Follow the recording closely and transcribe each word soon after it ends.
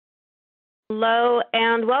Hello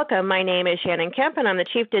and welcome. My name is Shannon Kemp, and I'm the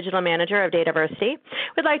Chief Digital Manager of DATAVERSITY.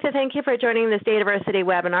 We'd like to thank you for joining this DATAVERSITY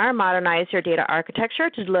webinar, Modernize Your Data Architecture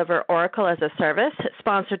to Deliver Oracle as a Service,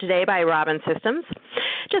 sponsored today by Robin Systems.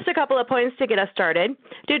 Just a couple of points to get us started.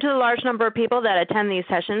 Due to the large number of people that attend these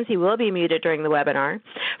sessions, you will be muted during the webinar.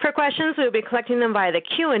 For questions, we will be collecting them via the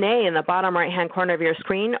Q&A in the bottom right-hand corner of your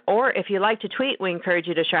screen, or if you'd like to tweet, we encourage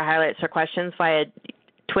you to share highlights or questions via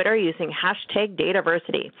Twitter using hashtag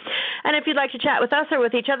DATAVERSITY. And if you'd like to chat with us or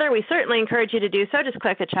with each other, we certainly encourage you to do so. Just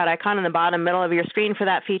click the chat icon in the bottom middle of your screen for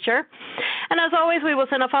that feature. And as always, we will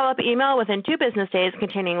send a follow-up email within 2 business days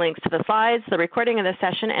containing links to the slides, the recording of the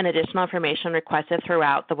session, and additional information requested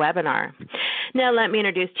throughout the webinar. Now let me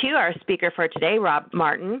introduce to you our speaker for today, Rob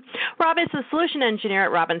Martin. Rob is a solution engineer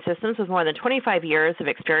at Robin Systems with more than 25 years of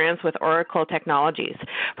experience with Oracle technologies.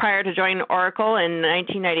 Prior to joining Oracle in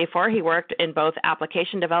 1994, he worked in both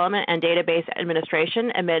application development and database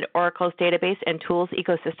administration amid Oracle's database and tools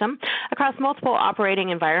ecosystem across multiple operating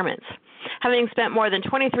environments. Having spent more than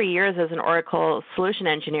 23 years as an Oracle solution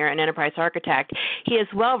engineer and enterprise architect, he is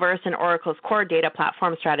well-versed in Oracle's core data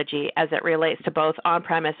platform strategy as it relates to both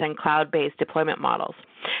on-premise and cloud-based deployment models.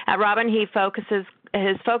 At Robin, his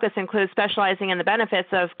focus includes specializing in the benefits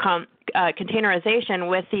of containerization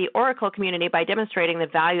with the Oracle community by demonstrating the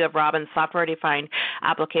value of Robin's software-defined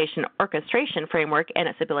application orchestration framework and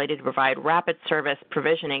its ability to provide rapid service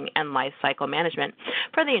provisioning and lifecycle management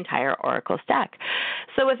for the entire Oracle stack.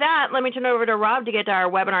 So with that, let me turn it over to Rob to get our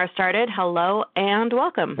webinar started. Hello and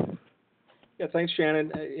welcome. Yeah, thanks,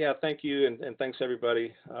 Shannon. Thank you, and thanks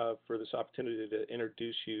everybody for this opportunity to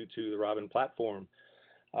introduce you to the Robin platform.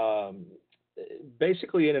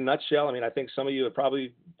 Basically, in a nutshell, I think some of you have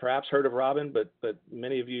perhaps heard of Robin, but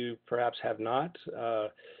many of you perhaps have not.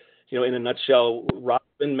 In a nutshell,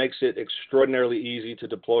 Robin makes it extraordinarily easy to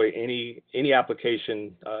deploy any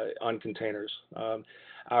application on containers.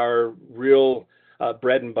 Our real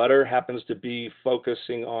bread and butter happens to be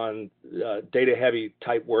focusing on data-heavy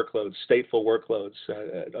type workloads, stateful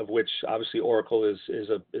workloads, of which obviously Oracle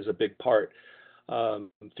is a big part.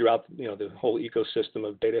 Throughout the whole ecosystem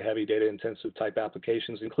of data-heavy, data-intensive type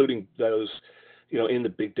applications, including those in the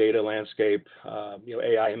big data landscape,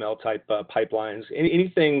 AI, ML type pipelines,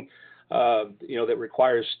 anything that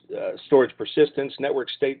requires storage persistence, network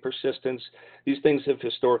state persistence. These things have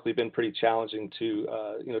historically been pretty challenging to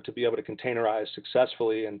be able to containerize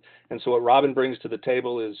successfully, and so what Robin brings to the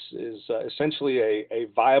table is essentially a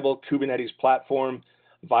viable Kubernetes platform,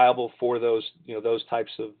 viable for those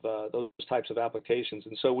types of applications.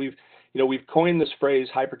 And so we've coined this phrase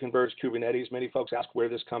hyperconverged Kubernetes. Many folks ask where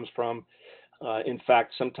this comes from. In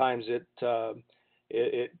fact, sometimes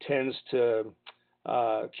it tends to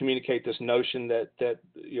communicate this notion that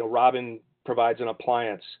Robin provides an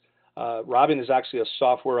appliance. Robin is actually a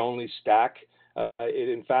software-only stack. It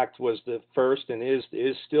in fact was the first and is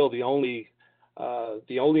still the only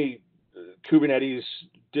Kubernetes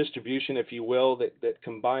distribution, if you will, that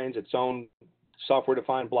combines its own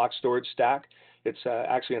software-defined block storage stack. It's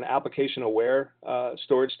actually an application-aware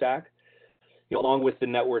storage stack, along with the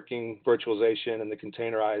networking virtualization and the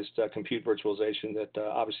containerized compute virtualization that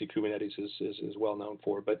obviously Kubernetes is well known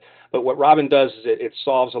for. But what Robin does is it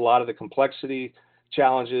solves a lot of the complexity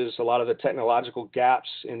challenges, a lot of the technological gaps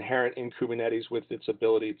inherent in Kubernetes with its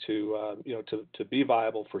ability to be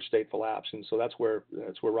viable for stateful apps, and so that's where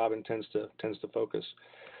Robin tends to focus.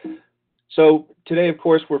 So today, of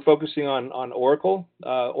course, we're focusing on Oracle.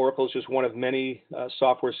 Oracle is just one of many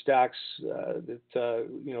software stacks that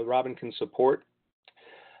Robin can support,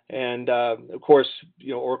 and of course,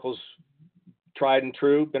 Oracle's tried and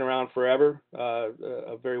true, been around forever,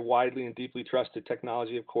 a very widely and deeply trusted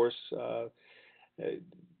technology, of course.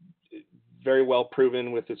 Very well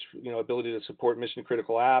proven with its ability to support mission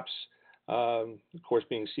critical apps. Of course,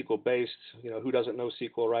 being SQL based, who doesn't know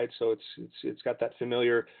SQL, right? So it's got that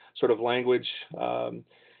familiar sort of language.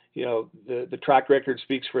 The track record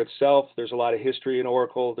speaks for itself. There's a lot of history in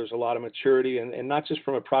Oracle. There's a lot of maturity, and not just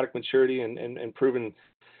from a product maturity and proven,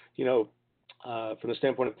 from the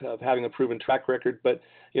standpoint of having a proven track record, but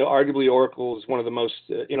arguably Oracle is one of the most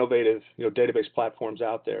innovative database platforms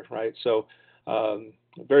out there, right? So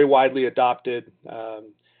very widely adopted,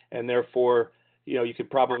 and therefore you could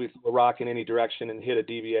probably throw a rock in any direction and hit a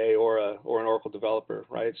DBA or an Oracle developer,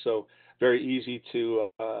 right? So very easy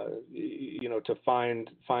to to find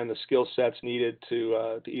the skill sets needed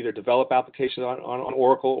to either develop applications on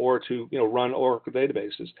Oracle or to run Oracle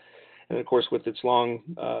databases. And of course, with its long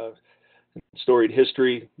storied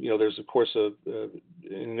history, there's of course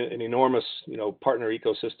an enormous partner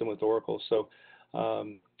ecosystem with Oracle. So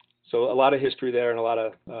a lot of history there and a lot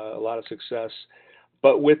of success.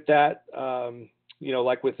 But with that,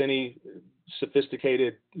 like with any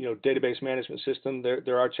sophisticated, database management system,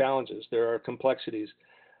 there are challenges, there are complexities,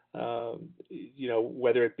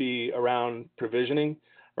 whether it be around provisioning,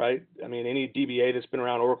 right? I mean, any DBA that's been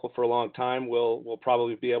around Oracle for a long time will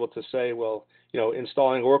probably be able to say, well,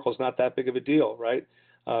 installing Oracle is not that big of a deal, right?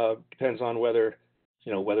 Depends on whether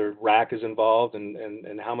rack is involved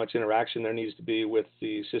and how much interaction there needs to be with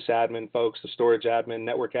the sysadmin folks, the storage admin,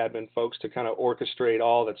 network admin folks to kind of orchestrate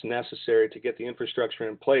all that's necessary to get the infrastructure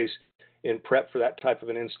in place in prep for that type of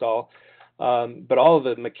an install. But all of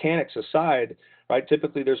the mechanics aside, right?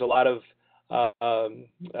 Typically, there's a lot of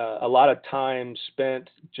time spent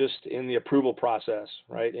just in the approval process,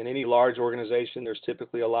 right? In any large organization, there's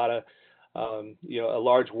typically a lot of a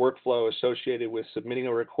large workflow associated with submitting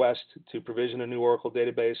a request to provision a new Oracle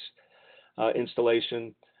database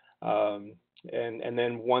installation, and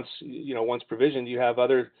then once provisioned, you have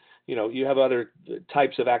other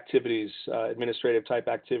types of activities, administrative type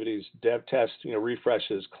activities, dev test,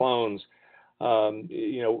 refreshes, clones,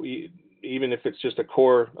 even if it's just a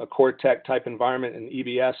core tech type environment in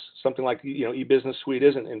EBS, something like eBusiness Suite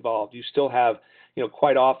isn't involved. You still have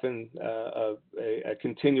quite often a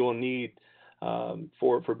continual need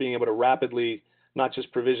for being able to rapidly not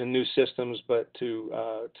just provision new systems, but to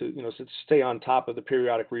stay on top of the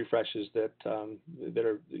periodic refreshes that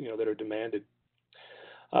are demanded.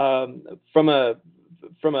 From a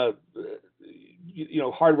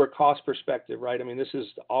hardware cost perspective, right? I mean, this is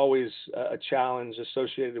always a challenge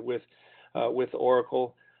associated with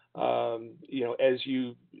Oracle. As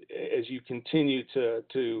you continue to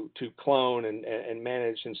clone and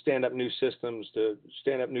manage and stand up new systems, to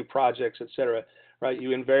stand up new projects, et cetera, right?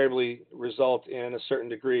 You invariably result in a certain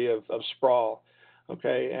degree of sprawl,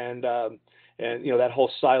 okay? And that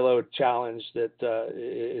whole siloed challenge that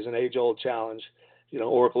is an age-old challenge.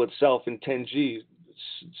 Oracle itself in 10G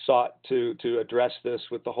sought to address this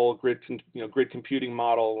with the whole grid computing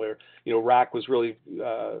model, where rack was really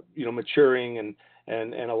maturing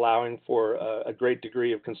and allowing for a great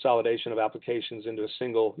degree of consolidation of applications into a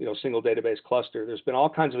single database cluster. There's been all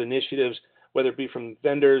kinds of initiatives, whether it be from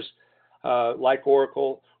vendors like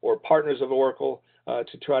Oracle or partners of Oracle,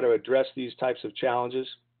 to try to address these types of challenges.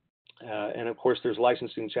 And of course, there's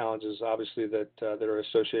licensing challenges, obviously, that are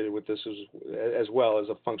associated with this as well as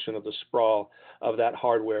a function of the sprawl of that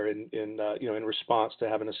hardware in response to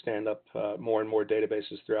having to stand up more and more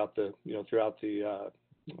databases throughout the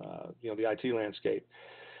IT landscape.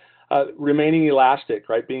 Remaining elastic,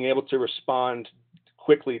 right? Being able to respond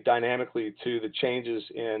quickly, dynamically to the changes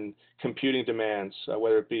in computing demands,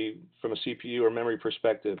 whether it be from a CPU or memory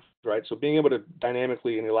perspective, right? So being able to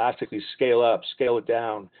dynamically and elastically scale up, scale it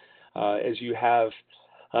down, as you have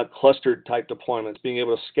clustered type deployments, being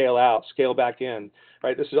able to scale out, scale back in,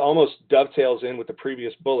 right? This is almost dovetails in with the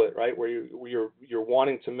previous bullet, right? Where you're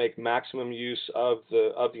wanting to make maximum use of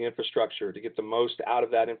the infrastructure to get the most out of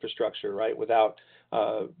that infrastructure, right? Without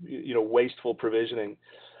wasteful provisioning.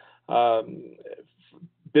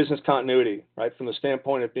 Business continuity, right? From the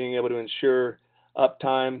standpoint of being able to ensure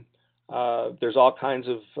uptime. There's all kinds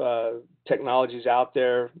of technologies out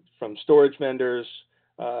there from storage vendors,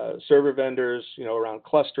 server vendors, around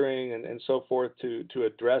clustering and so forth to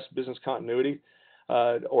address business continuity.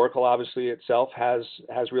 Oracle obviously itself has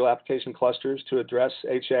real application clusters to address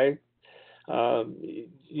HA.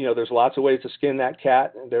 There's lots of ways to skin that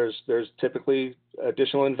cat. There's typically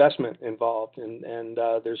additional investment involved, and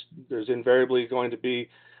there's invariably going to be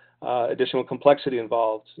additional complexity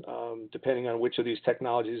involved, depending on which of these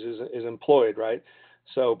technologies is employed, right?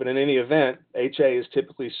 So, but in any event, HA is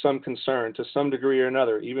typically some concern to some degree or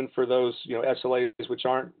another, even for those SLAs which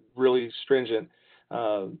aren't really stringent.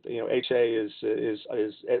 HA is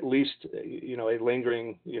at least a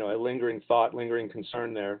lingering thought, lingering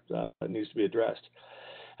concern there that needs to be addressed.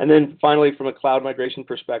 And then finally, from a cloud migration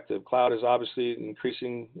perspective, cloud is obviously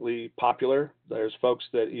increasingly popular. There's folks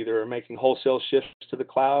that either are making wholesale shifts to the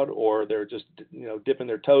cloud, or they're just dipping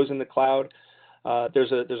their toes in the cloud.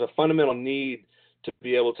 There's a fundamental need to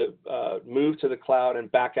be able to move to the cloud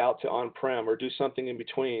and back out to on-prem, or do something in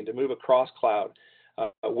between, to move across cloud.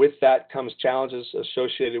 With that comes challenges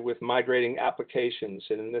associated with migrating applications,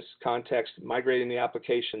 and in this context, migrating the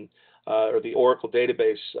application or the Oracle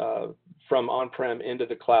database from on-prem into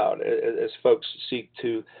the cloud, as folks seek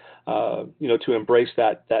to embrace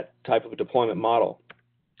that type of a deployment model.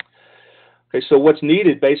 Okay, so what's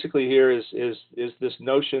needed basically here is this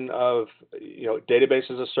notion of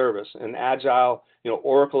database as a service, an agile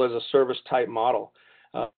Oracle as a service type model.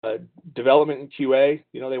 Development and QA,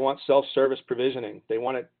 they want self-service provisioning. They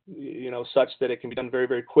want it such that it can be done very,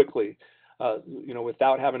 very quickly,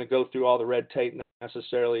 without having to go through all the red tape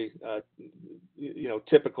necessarily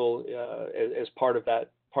typical as part of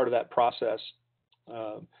that process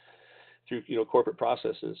through corporate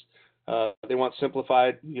processes. They want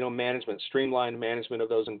simplified management, streamlined management of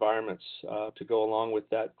those environments to go along with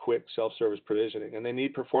that quick self-service provisioning, and they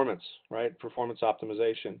need performance, right? Performance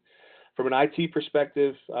optimization. From an IT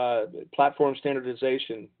perspective, platform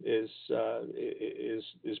standardization is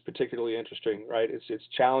particularly interesting, right? It's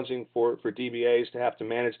challenging for DBAs to have to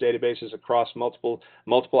manage databases across multiple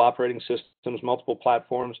operating systems, multiple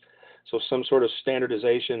platforms. So some sort of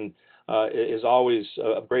standardization is always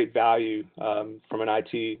of great value from an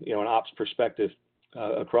IT, an ops perspective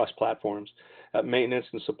across platforms. Maintenance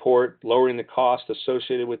and support, lowering the cost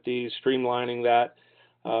associated with these, streamlining that,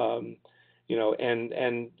 and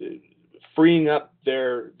freeing up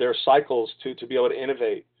their cycles to be able to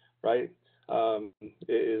innovate, right?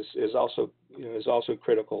 Is also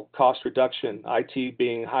critical. Cost reduction, IT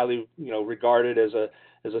being highly regarded as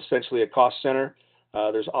essentially a cost center.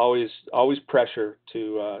 There's always pressure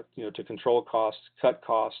to control costs, cut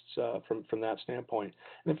costs from that standpoint.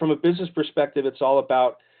 And from a business perspective, it's all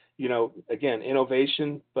about again,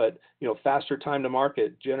 innovation, but faster time to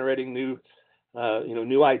market, generating new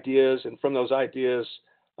ideas, and from those ideas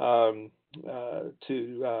to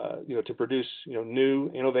produce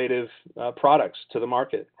new innovative products to the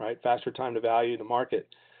market, right? Faster time to value to market,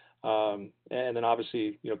 and then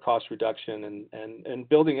obviously cost reduction and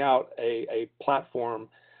building out a platform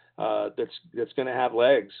that's going to have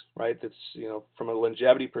legs, right? That's from a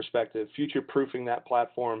longevity perspective, future proofing that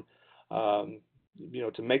platform,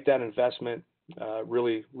 to make that investment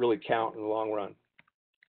really count in the long run.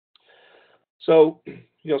 So,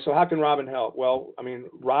 so how can Robin help? Well, I mean,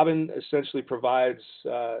 Robin essentially provides,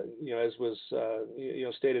 as was,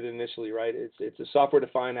 stated initially, right? It's a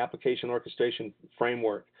software-defined application orchestration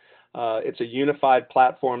framework. It's a unified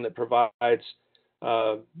platform that provides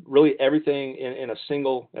really everything in a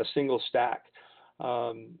single stack.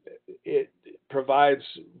 It provides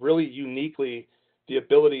really uniquely the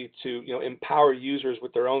ability to, empower users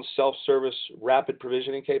with their own self-service rapid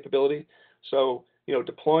provisioning capability. So,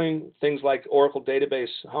 deploying things like Oracle database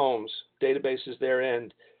homes, databases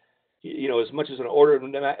therein, as much as an order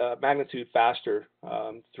of magnitude faster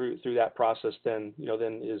through that process than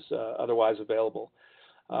is otherwise available.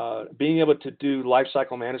 Being able to do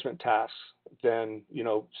lifecycle management tasks then,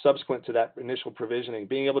 subsequent to that initial provisioning,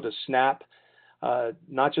 being able to snap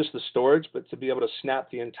not just the storage, but to be able to snap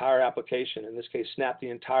the entire application. In this case, snap the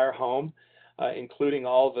entire home, including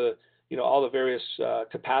all the various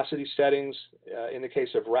capacity settings. In the case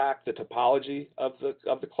of rack, the topology of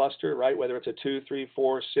the cluster, right? Whether it's a 2, 3,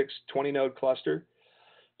 4, 6, 20 node cluster,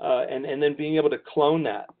 and then being able to clone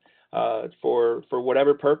that for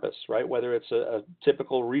whatever purpose, right? Whether it's a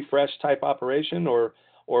typical refresh type operation or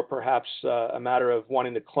perhaps a matter of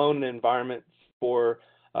wanting to clone an environment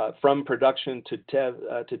from production to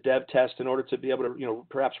dev test in order to be able to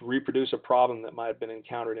perhaps reproduce a problem that might have been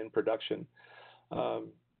encountered in production.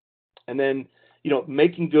 And then,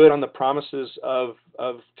 making good on the promises of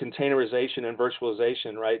containerization and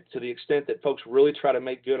virtualization, right? To the extent that folks really try to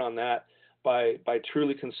make good on that by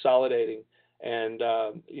truly consolidating and,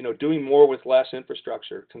 doing more with less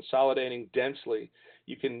infrastructure, consolidating densely.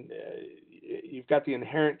 You've got the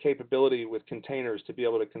inherent capability with containers to be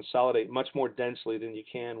able to consolidate much more densely than you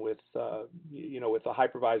can with a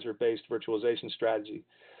hypervisor-based virtualization strategy.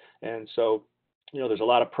 And so, there's a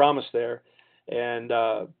lot of promise there. And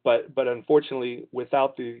but unfortunately,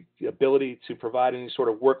 without the ability to provide any sort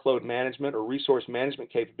of workload management or resource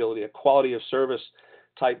management capability, a quality of service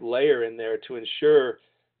type layer in there to ensure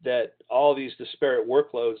that all these disparate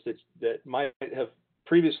workloads that might have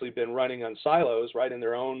previously been running on silos, right, in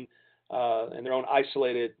their own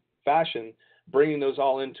isolated fashion, bringing those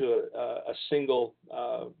all into a single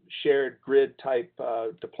shared grid type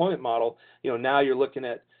deployment model. Now you're looking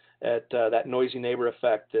at that noisy neighbor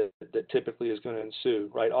effect that typically is going to ensue,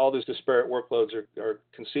 right? All those disparate workloads are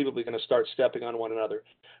conceivably going to start stepping on one another,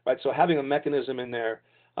 right? So having a mechanism in there,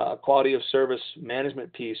 quality of service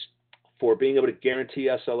management piece for being able to guarantee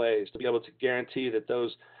SLAs, to be able to guarantee that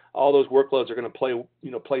all those workloads are going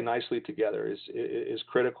to play nicely together is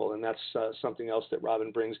critical, and that's something else that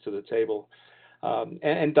Robin brings to the table.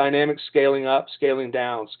 And dynamic scaling up, scaling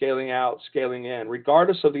down, scaling out, scaling in,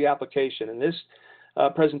 regardless of the application. In this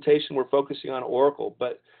presentation, we're focusing on Oracle,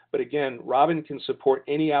 but again, Robin can support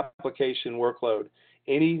any application workload,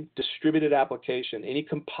 any distributed application, any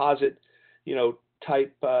composite,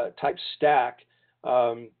 type stack.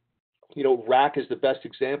 Rack is the best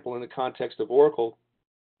example in the context of Oracle,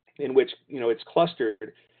 in which it's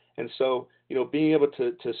clustered, and so being able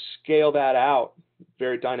to scale that out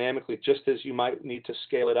very dynamically, just as you might need to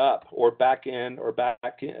scale it up or back in or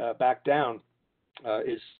back down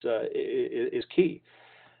is key.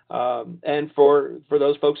 And for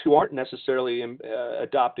those folks who aren't necessarily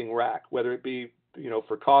adopting rack, whether it be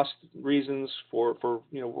for cost reasons, for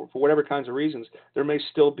whatever kinds of reasons, there may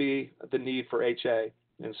still be the need for HA.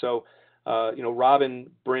 And so Robin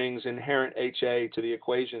brings inherent HA to the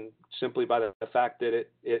equation simply by the fact that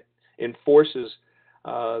it enforces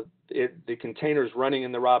the containers running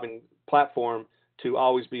in the Robin platform to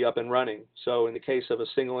always be up and running. So in the case of a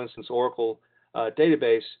single instance Oracle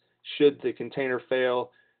database, should the container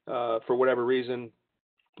fail for whatever reason,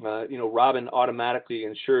 Robin automatically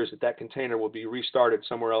ensures that container will be restarted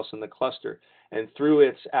somewhere else in the cluster. And through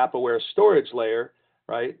its app-aware storage layer,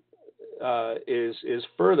 right, is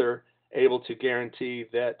further able to guarantee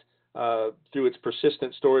that through its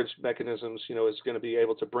persistent storage mechanisms, is going to be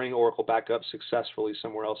able to bring Oracle back up successfully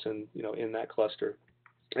somewhere else in that cluster.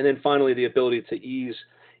 And then finally, the ability to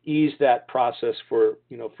ease that process for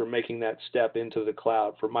making that step into the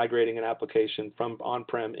cloud, for migrating an application from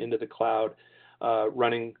on-prem into the cloud,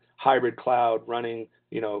 running hybrid cloud, running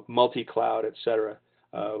multi-cloud, et cetera.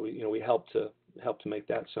 We help to make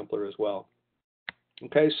that simpler as well.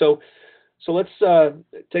 Okay, so let's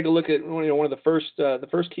take a look at one of the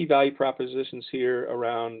first key value propositions here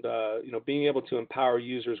around being able to empower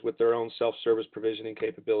users with their own self-service provisioning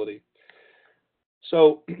capability.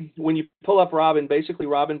 So when you pull up Robin, basically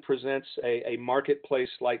Robin presents a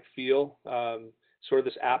marketplace-like feel, sort of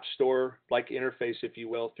this app store-like interface, if you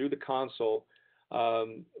will, through the console,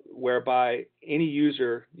 whereby any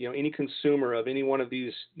user, any consumer of any one of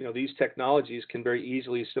these technologies can very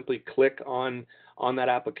easily simply click on that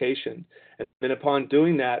application. And then upon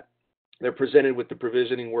doing that, they're presented with the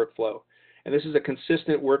provisioning workflow. And this is a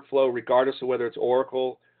consistent workflow regardless of whether it's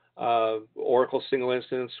Oracle single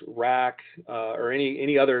instance, rack, or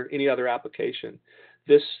any other application.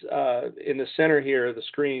 This in the center here of the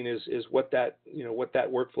screen is what that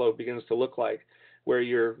workflow begins to look like, where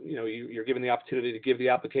you're given the opportunity to give the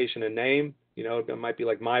application a name. It might be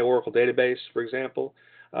like My Oracle Database, for example.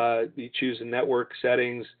 You choose the network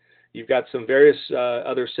settings. You've got some various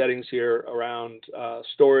other settings here around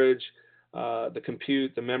storage, the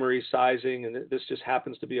compute, the memory sizing, and this just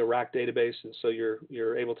happens to be a rack database, and so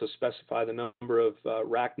you're able to specify the number of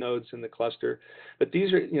rack nodes in the cluster. But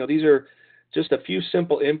these are just a few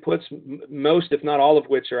simple inputs, most, if not all of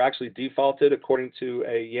which are actually defaulted according to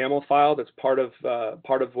a YAML file that's part of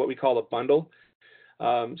what we call a bundle.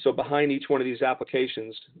 So behind each one of these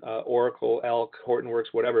applications, Oracle, Elk,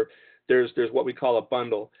 Hortonworks, whatever, there's what we call a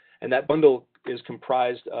bundle. And that bundle is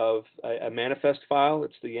comprised of a manifest file.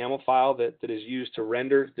 It's the YAML file that is used to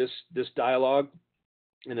render this dialog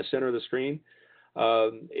in the center of the screen.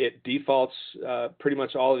 It defaults pretty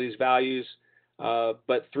much all of these values,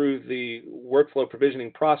 but through the workflow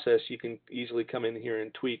provisioning process, you can easily come in here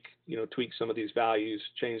and tweak some of these values,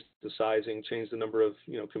 change the sizing, change the number of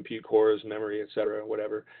compute cores, memory, et cetera,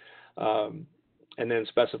 whatever, and then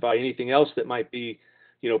specify anything else that might be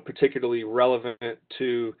particularly relevant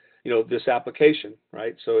to this application,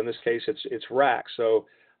 right? So in this case, it's rack. So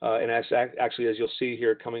and actually, as you'll see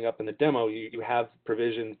here coming up in the demo, you have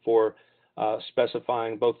provision for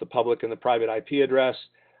specifying both the public and the private IP address,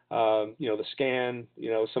 the scan,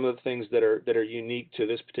 some of the things that are unique to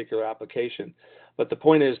this particular application. But the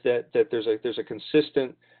point is that there's a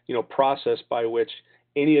consistent process by which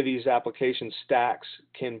any of these application stacks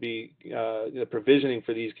can be the provisioning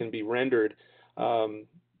for these can be rendered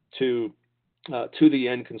to the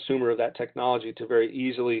end consumer of that technology to very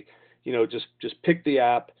easily, just pick the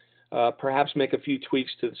app, perhaps make a few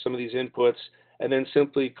tweaks to some of these inputs, and then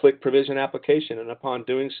simply click Provision Application. And upon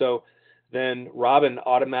doing so, then Robin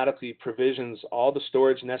automatically provisions all the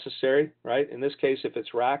storage necessary, right? In this case, if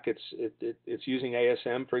it's rack, it's using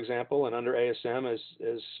ASM, for example, and under ASM,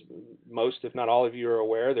 as most, if not all of you are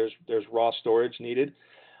aware, there's raw storage needed.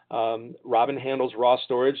 Robin handles raw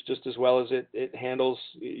storage just as well as it handles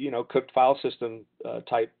cooked file system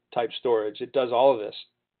type storage. It does all of this,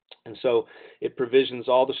 and so it provisions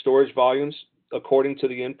all the storage volumes according to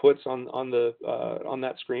the inputs on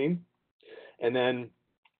that screen, and then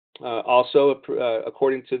also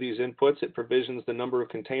according to these inputs, it provisions the number of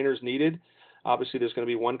containers needed. Obviously, there's going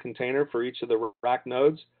to be one container for each of the rack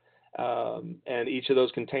nodes. And each of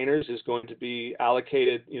those containers is going to be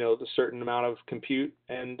allocated, the certain amount of compute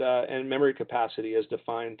and memory capacity as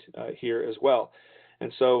defined here as well.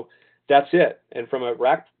 And so that's it. And from a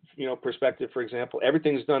rack, perspective, for example,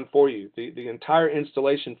 everything's done for you. The entire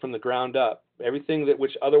installation from the ground up, everything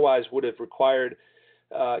which otherwise would have required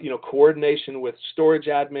coordination with storage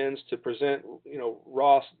admins to present,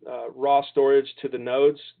 raw storage to the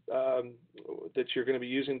nodes that you're going to be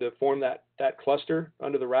using to form that cluster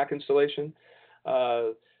under the rack installation.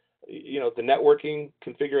 The networking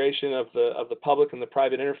configuration of the public and the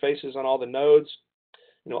private interfaces on all the nodes.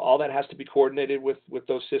 All that has to be coordinated with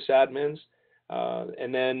those sysadmins,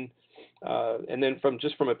 and then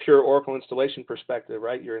from a pure Oracle installation perspective,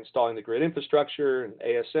 right? You're installing the grid infrastructure and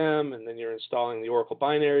ASM, and then you're installing the Oracle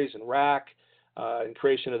binaries and rack, and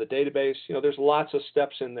creation of the database. There's lots of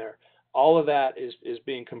steps in there. All of that is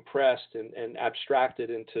being compressed and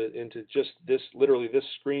abstracted into just literally this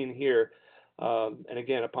screen here. And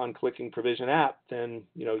again, upon clicking Provision App, then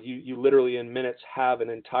you literally in minutes have an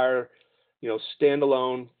entire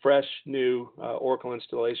standalone, fresh, new Oracle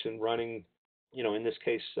installation running. In this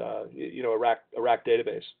case, a rack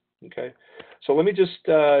database. Okay, so let me just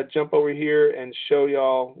jump over here and show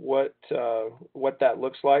y'all what that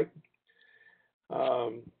looks like.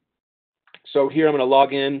 So here I'm going to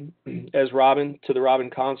log in as Robin to the Robin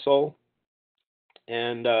console,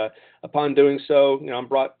 and upon doing so, I'm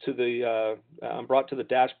brought to the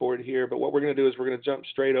dashboard here. But what we're going to do is we're going to jump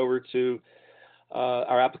straight over to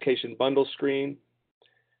our application bundle screen.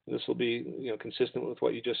 This will be consistent with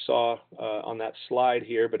what you just saw on that slide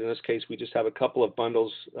here, but in this case we just have a couple of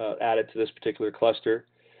bundles added to this particular cluster.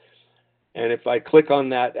 And if I click on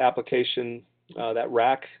that application, that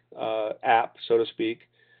rack app, so to speak,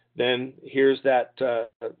 then here's that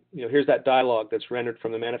here's that dialog that's rendered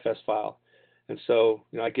from the manifest file. And so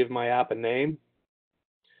I give my app a name,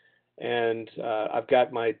 and I've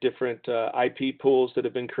got my different IP pools that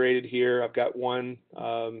have been created here. I've got one,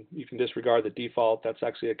 you can disregard the default, that's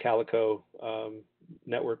actually a Calico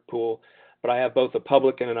network pool, but I have both a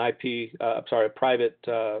public and an a private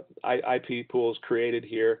IP pools created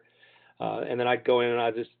here. And then I go in and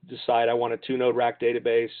I just decide I want a 2-node rack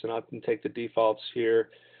database, and I can take the defaults here.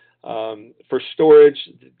 For storage,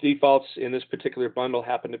 the defaults in this particular bundle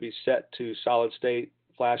happen to be set to solid state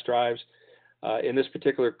flash drives. In this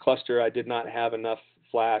particular cluster, I did not have enough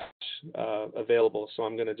flash available, so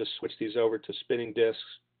I'm going to just switch these over to spinning disks,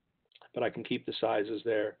 but I can keep the sizes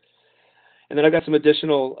there. And then I've got some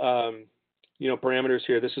additional parameters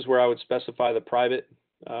here. This is where I would specify the private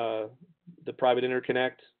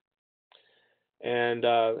interconnect, and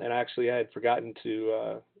actually I had forgotten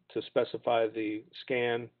to specify the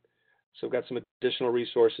scan. So I've got some additional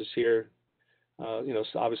resources here, so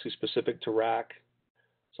obviously specific to rack.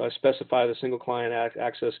 So I specify the single client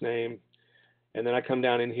access name, and then I come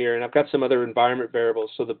down in here and I've got some other environment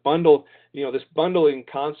variables. So the bundle, this bundling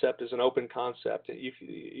concept is an open concept.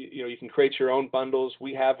 You can create your own bundles.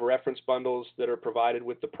 We have reference bundles that are provided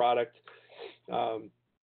with the product,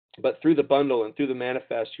 but through the bundle and through the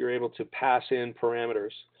manifest, you're able to pass in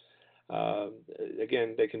parameters.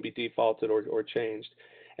 Again, they can be defaulted or changed.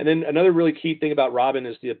 And then another really key thing about Robin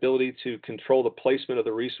is the ability to control the placement of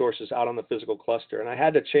the resources out on the physical cluster. And I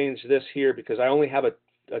had to change this here because I only have a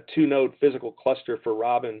 2-node physical cluster for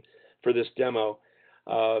Robin for this demo.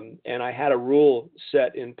 And I had a rule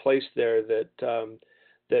set in place there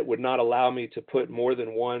that would not allow me to put more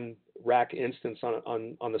than one rack instance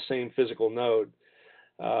on the same physical node.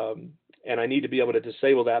 And I need to be able to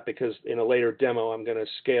disable that because in a later demo I'm going to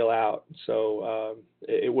scale out. So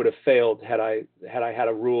it would have failed had I had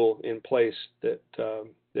a rule in place that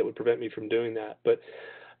would prevent me from doing that. But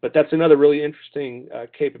that's another really interesting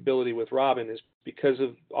capability with Robin, is because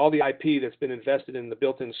of all the IP that's been invested in the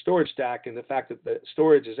built-in storage stack and the fact that the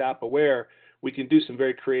storage is app aware, we can do some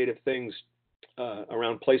very creative things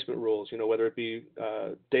around placement rules. Whether it be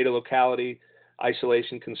data locality,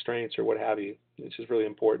 isolation constraints, or what have you, which is really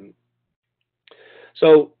important.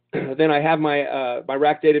 So then I have my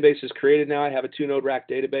rack database is created now. I have a 2-node rack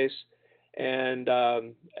database, and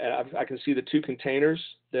I can see the 2 containers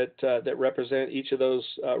that represent each of those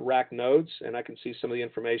rack nodes, and I can see some of the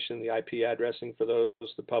information, the IP addressing for those,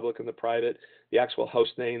 the public and the private, the actual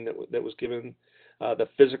host name that was given, the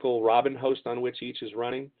physical Robin host on which each is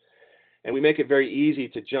running. And we make it very easy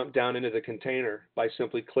to jump down into the container by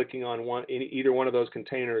simply clicking on either one of those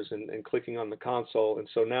containers and clicking on the console. And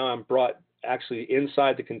so now I'm brought actually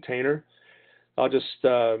inside the container. I'll just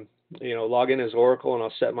log in as Oracle, and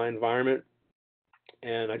I'll set my environment.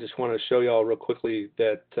 And I just want to show you all real quickly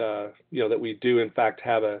that that we do in fact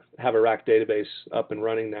have a rack database up and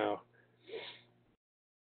running now.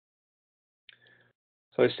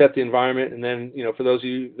 So I set the environment, and then for those of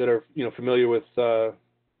you that are familiar with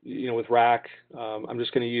with rack, I'm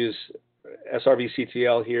just going to use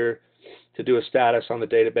SRVCTL here to do a status on the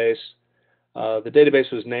database. The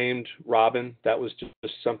database was named Robin. That was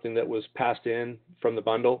just something that was passed in from the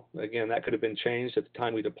bundle. Again, that could have been changed at the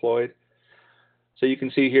time we deployed. So you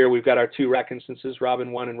can see here we've got our two rack instances,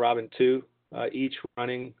 Robin 1 and Robin 2, each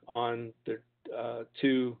running on the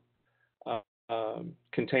two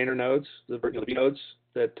container nodes, the nodes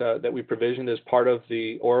that we provisioned as part of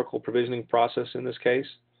the Oracle provisioning process in this case.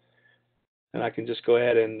 And I can just go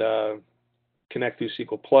ahead and connect through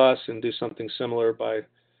SQL Plus and do something similar by,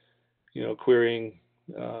 querying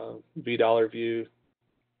 $view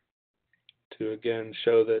to again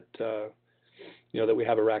show that that we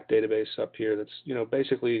have a rack database up here that's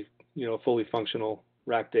basically a fully functional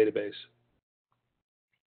rack database.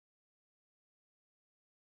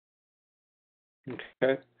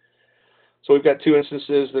 Okay. So we've got two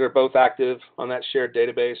instances that are both active on that shared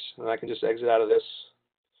database, and I can just exit out of this,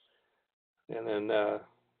 and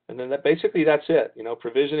then that basically that's it.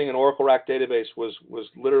 Provisioning an Oracle Rack database was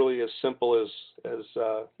literally as simple as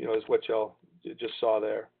what y'all just saw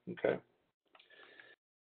there. Okay.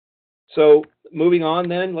 So moving on,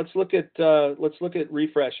 then let's look at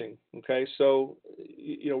refreshing. Okay. So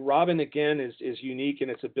Robin again is unique in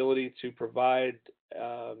its ability to provide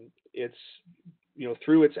its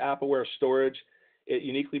through its app-aware storage, it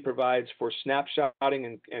uniquely provides for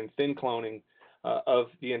snapshotting and thin cloning of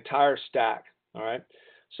the entire stack. All right.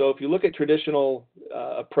 So if you look at traditional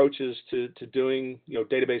approaches to doing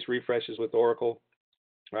database refreshes with Oracle,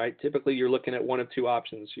 right? Typically, you're looking at one of two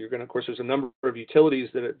options. You're going to, of course, there's a number of utilities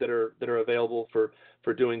that are available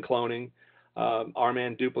for doing cloning.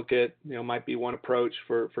 RMAN duplicate, might be one approach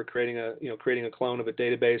for creating a clone of a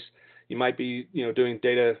database. You might be, doing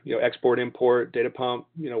data, export, import, data pump,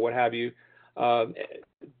 what have you.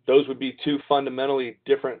 Those would be two fundamentally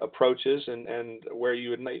different approaches, and where you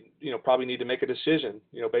would, probably need to make a decision,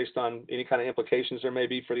 based on any kind of implications there may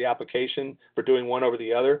be for the application for doing one over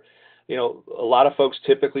the other. A lot of folks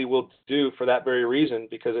typically will do for that very reason,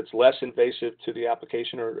 because it's less invasive to the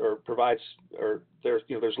application or provides, or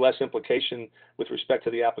there's less implication with respect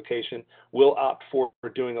to the application, will opt for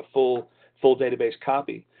doing a full database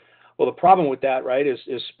copy. Well, the problem with that, right, is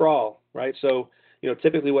sprawl, right? So,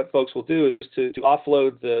 typically what folks will do is to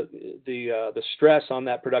offload the stress on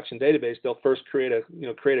that production database. They'll first create a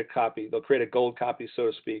copy. They'll create a gold copy, so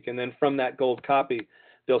to speak, and then from that gold copy,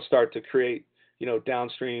 they'll start to create,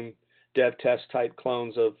 downstream dev test type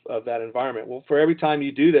clones of that environment. Well, for every time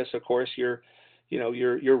you do this, of course, you're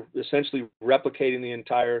essentially replicating the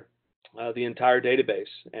entire database,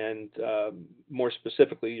 and more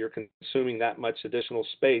specifically, you're consuming that much additional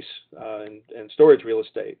space and storage real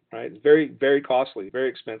estate. Right? It's very, very costly, very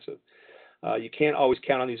expensive. You can't always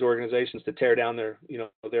count on these organizations to tear down their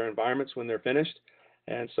environments when they're finished,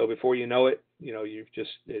 and so before you know it,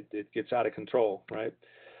 it gets out of control, right?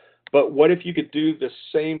 But what if you could do the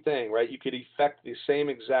same thing, right? You could effect the same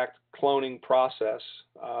exact cloning process,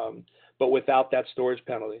 but without that storage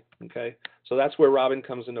penalty, okay? So that's where Robin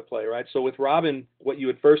comes into play, right? So with Robin, what you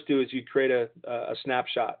would first do is you'd create a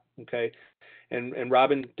snapshot, okay? And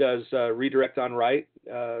Robin does redirect on write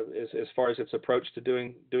as far as its approach to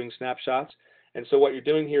doing snapshots. And so what you're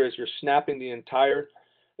doing here is you're snapping the entire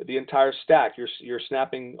stack. You're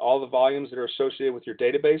snapping all the volumes that are associated with your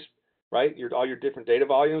database, right? All your different data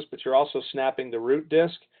volumes, but you're also snapping the root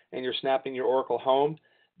disk, and you're snapping your Oracle home,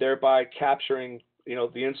 thereby capturing,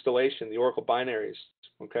 the installation, the Oracle binaries,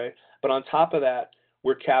 okay? But on top of that,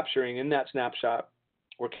 we're capturing in that snapshot,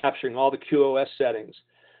 we're capturing all the QoS settings.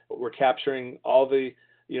 We're capturing all the,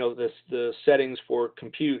 the settings for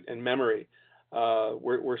compute and memory.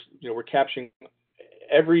 We're capturing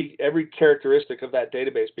every characteristic of that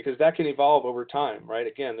database, because that can evolve over time, right?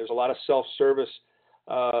 Again, there's a lot of self-service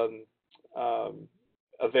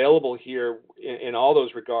available here in all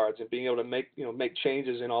those regards, and being able to make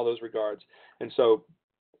changes in all those regards. And so,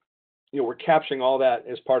 we're capturing all that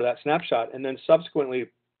as part of that snapshot, and then subsequently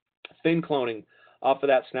thin cloning off of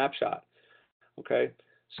that snapshot. Okay,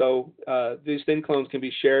 so these thin clones can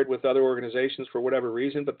be shared with other organizations for whatever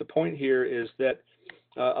reason, but the point here is that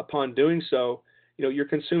upon doing so, you're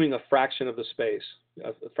consuming a fraction of the space,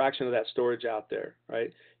 a fraction of that storage out there,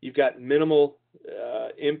 right? You've got minimal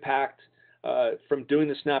impact from doing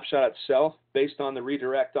the snapshot itself, based on the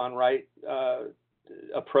redirect on write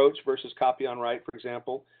approach versus copy on write, for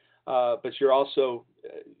example. But you're also,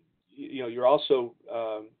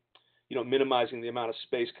 minimizing the amount of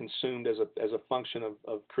space consumed as a function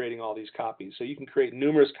of creating all these copies. So you can create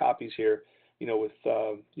numerous copies here,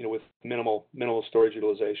 with minimal storage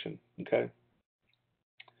utilization. Okay.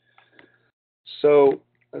 So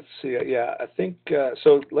let's see. Yeah, I think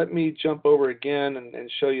so. Let me jump over again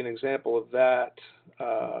and show you an example of that.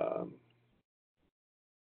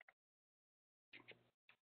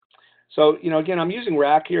 So, again, I'm using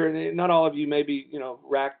rack here, and not all of you may be,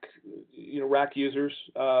 rack users.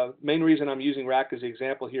 Main reason I'm using rack as the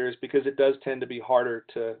example here is because it does tend to be harder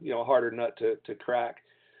to, harder nut to crack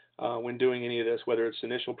when doing any of this, whether it's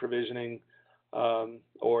initial provisioning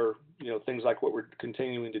or, things like what we're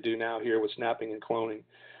continuing to do now here with snapping and cloning.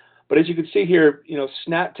 But as you can see here,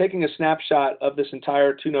 taking a snapshot of this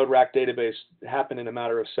entire 2-node rack database happened in a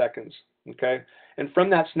matter of seconds. Okay, and from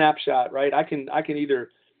that snapshot, right, I can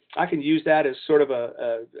use that as sort of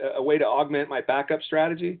a way to augment my backup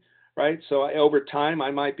strategy, right? So over time,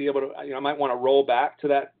 I might be able to, I might want to roll back to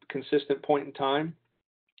that consistent point in time.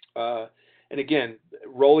 And again,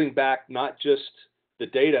 rolling back not just the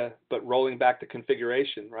data, but rolling back the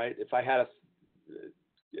configuration, right? If I had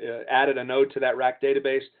added a node to that rack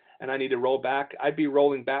database and I need to roll back, I'd be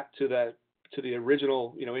rolling back to the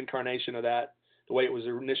original, incarnation of that, the way it was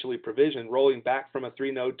initially provisioned, rolling back from a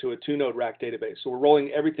 3-node to a 2-node rack database. So we're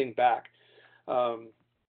rolling everything back. So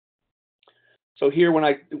here, when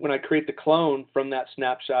I create the clone from that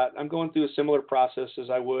snapshot, I'm going through a similar process as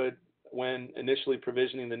I would when initially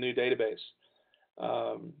provisioning the new database.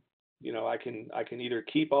 I can either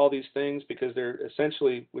keep all these things because they're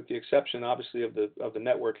essentially, with the exception obviously of the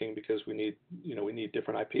networking, because we need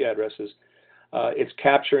different IP addresses. It's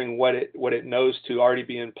capturing what it knows to already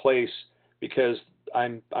be in place, because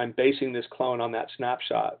I'm basing this clone on that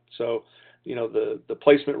snapshot. So, the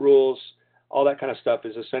placement rules, all that kind of stuff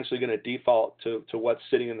is essentially going to default to what's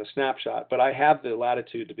sitting in the snapshot. But I have the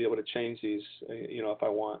latitude to be able to change these, if I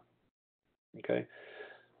want. Okay.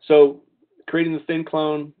 So creating the thin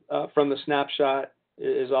clone from the snapshot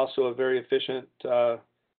is also a very efficient,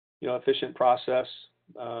 efficient process.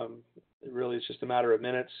 Really, it's just a matter of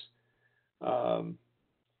minutes. And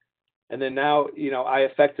then now, I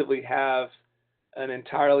effectively have an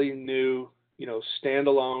entirely new,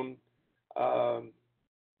 standalone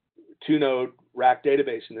 2-node rack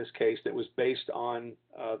database in this case that was based on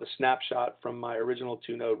the snapshot from my original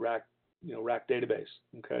 2-node rack, rack database.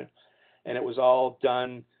 Okay, and it was all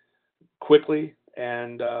done quickly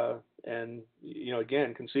and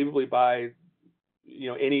again, conceivably by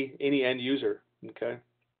any end user. Okay.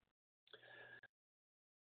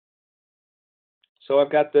 So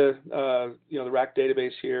I've got the the rack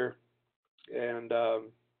database here, and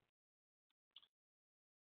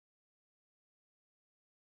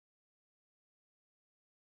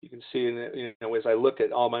you can see as I look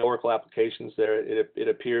at all my Oracle applications there, it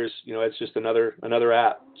appears it's just another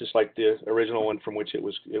app, just like the original one from which it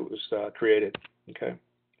was created. Okay.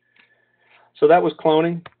 So that was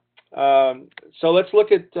cloning. So let's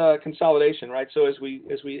look at consolidation, right? So as we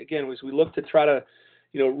look to try to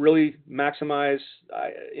really maximize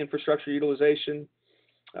infrastructure utilization,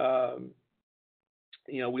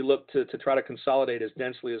 we look to try to consolidate as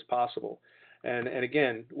densely as possible. And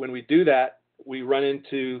again, when we do that, we run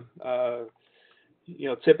into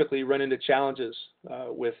typically run into challenges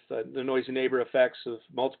with the noisy neighbor effects of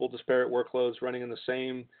multiple disparate workloads running in the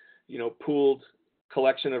same pooled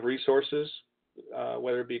collection of resources,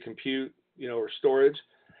 whether it be compute or storage.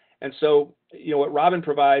 And so, what Robin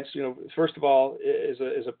provides, first of all, is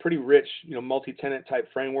a pretty rich, multi-tenant type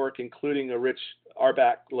framework, including a rich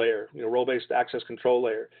RBAC layer, role-based access control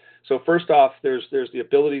layer. So first off, there's the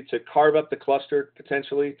ability to carve up the cluster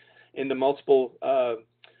potentially into multiple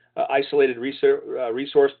isolated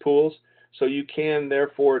resource pools. So you can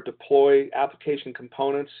therefore deploy application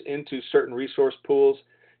components into certain resource pools,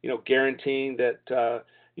 guaranteeing that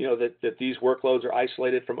that these workloads are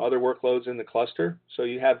isolated from other workloads in the cluster. So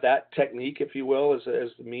you have that technique, if you will, as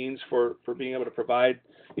the means for being able to provide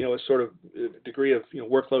a sort of degree of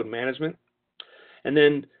workload management. And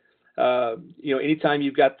then anytime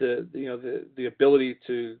you've got the ability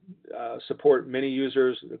to support many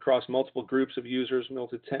users across multiple groups of users,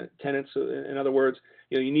 multi-tenants, in other words,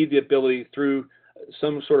 you need the ability through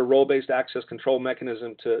some sort of role-based access control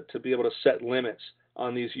mechanism to be able to set limits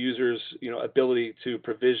on these users' ability to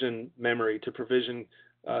provision memory, to provision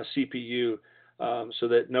CPU, so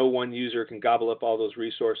that no one user can gobble up all those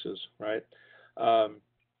resources, right?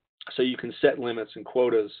 So you can set limits and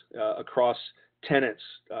quotas across tenants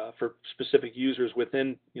for specific users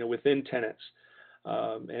within tenants,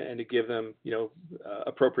 and to give them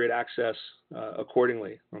appropriate access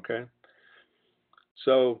accordingly. Okay.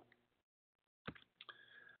 So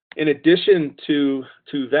in addition to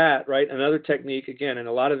that, right, another technique, again, and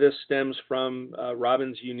a lot of this stems from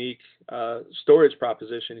Robin's unique storage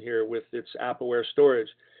proposition here with its app-aware storage.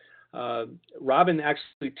 Robin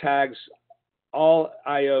actually tags all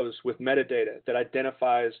IOs with metadata that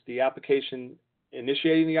identifies the application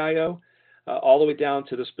initiating the IO all the way down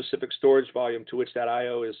to the specific storage volume to which that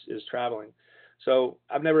IO is traveling. So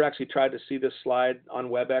I've never actually tried to see this slide on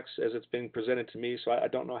WebEx as it's being presented to me, so I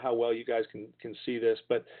don't know how well you guys can see this,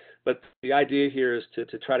 but the idea here is to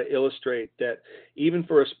try to illustrate that even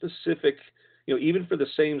for a specific, even for the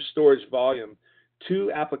same storage volume,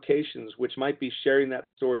 two applications which might be sharing that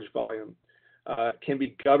storage volume can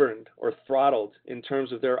be governed or throttled in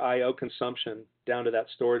terms of their I/O consumption down to that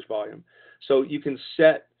storage volume. So you can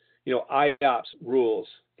set, IOPS rules,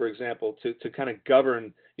 for example, to kind of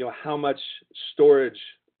govern, how much storage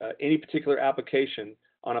any particular application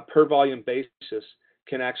on a per volume basis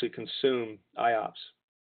can actually consume IOPS.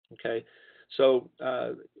 Okay, so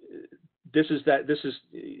this is,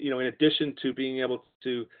 in addition to being able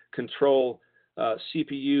to control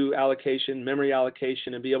CPU allocation, memory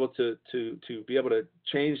allocation, and be able to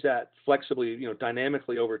change that flexibly,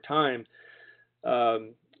 dynamically over time.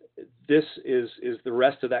 This is the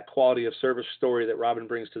rest of that quality of service story that Robin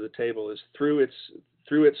brings to the table, is through its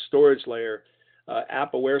storage layer,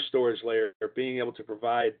 app-aware storage layer, being able to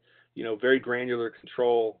provide, very granular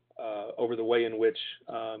control over the way in which,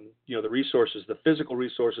 the resources, the physical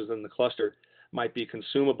resources in the cluster might be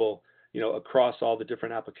consumable, across all the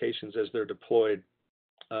different applications as they're deployed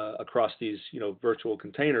across these, virtual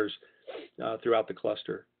containers throughout the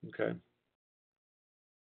cluster. Okay.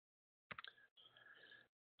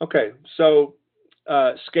 Okay, so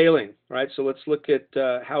scaling, right? So let's look at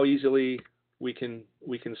how easily we can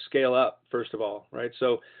scale up, first of all, right?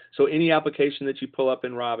 So any application that you pull up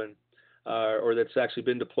in Robin, or that's actually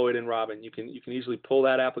been deployed in Robin, you can easily pull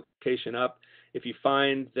that application up. If you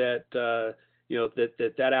find that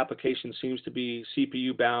that application seems to be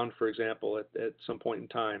CPU bound, for example, at some point in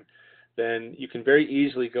time, then you can very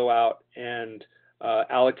easily go out and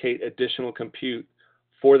allocate additional compute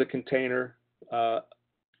for the container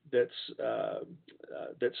that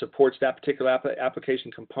supports that particular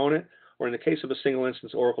application component. Or in the case of a single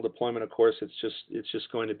instance Oracle deployment, of course, it's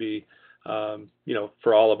just going to be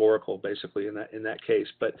for all of Oracle, basically, in that case.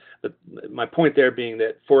 But my point there being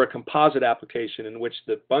that for a composite application in which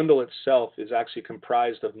the bundle itself is actually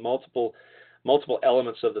comprised of multiple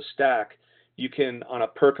elements of the stack, you can, on a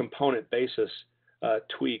per component basis,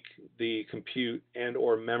 tweak the compute and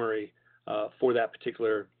or memory for that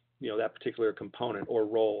particular component or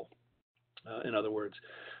role, in other words.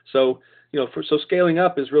 So so scaling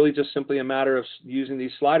up is really just simply a matter of using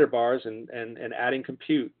these slider bars and adding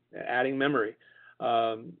compute, adding memory.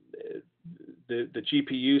 The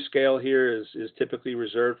GPU scale here is typically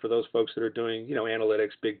reserved for those folks that are doing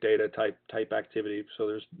analytics, big data type activity.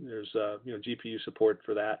 So there's GPU support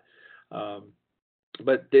for that.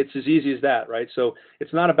 But it's as easy as that, right? So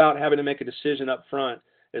it's not about having to make a decision up front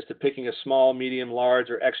as to picking a small, medium, large,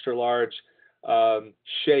 or extra large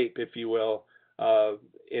shape, if you will,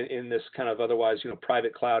 in this kind of otherwise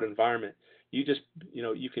private cloud environment. You just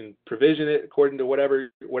you can provision it according to whatever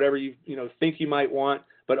you think you might want,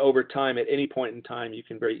 but over time, at any point in time, you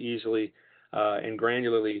can very easily and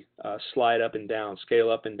granularly slide up and down, scale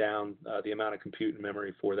up and down the amount of compute and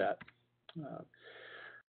memory for that.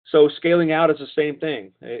 So scaling out is the same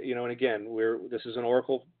thing, and again, this is an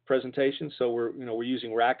Oracle presentation, so we're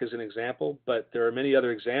using RAC as an example, but there are many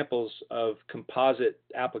other examples of composite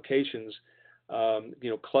applications,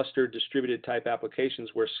 cluster distributed type applications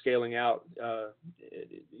where scaling out,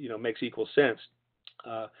 makes equal sense.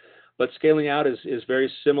 But scaling out is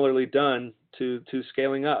very similarly done to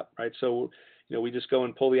scaling up, right? So we just go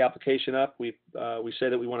and pull the application up. We say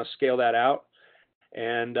that we want to scale that out.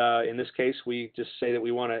 And in this case, we just say that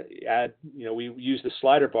we want to add, we use the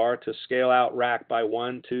slider bar to scale out RAC by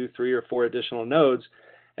 1, 2, 3, or 4 additional nodes,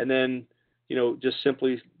 and then, just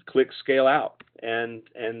simply click scale out. And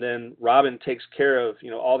then Robin takes care of,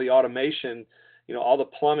 all the automation, all the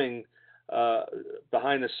plumbing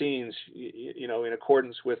behind the scenes, in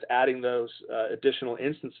accordance with adding those additional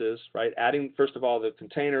instances, right? Adding, first of all, the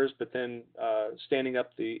containers, but then standing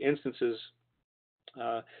up the instances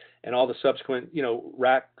and all the subsequent,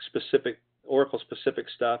 rack-specific, Oracle-specific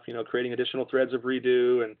stuff, creating additional threads of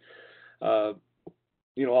redo and,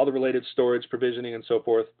 all the related storage, provisioning, and so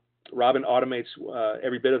forth. Robin automates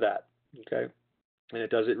every bit of that, okay? And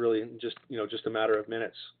it does it really in just a matter of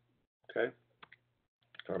minutes, okay?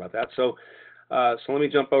 Sorry about that. So let me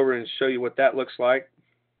jump over and show you what that looks like.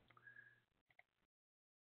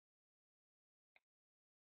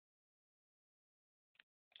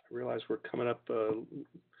 I realize we're coming up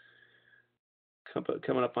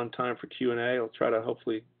on time for Q&A. I'll try to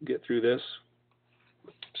hopefully get through this.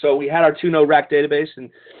 So we had our 2-node rack database, and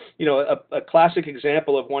a classic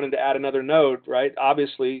example of wanting to add another node, right?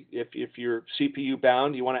 Obviously, if you're CPU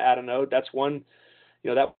bound, you want to add a node. That's one,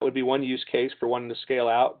 that would be one use case for wanting to scale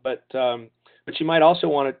out. But But you might also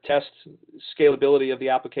want to test scalability of the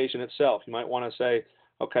application itself. You might want to say,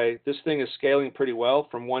 okay, this thing is scaling pretty well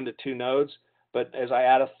from 1 to 2 nodes, but as I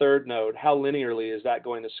add a third node, how linearly is that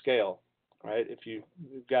going to scale, right? If you've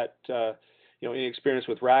got any experience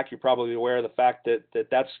with rack, you're probably aware of the fact that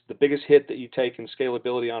that's the biggest hit that you take in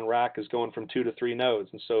scalability on rack is going from 2 to 3 nodes,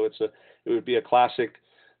 and so it would be a classic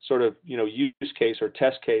sort of use case or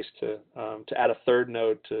test case to add a third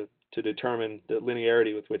node to determine the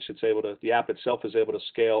linearity with which the app itself is able to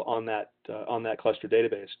scale on that cluster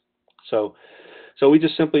database. So we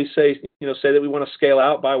just simply say that we want to scale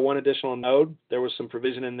out by 1 additional node. There was some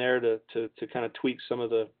provision in there to kind of tweak some of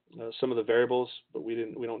the variables, but we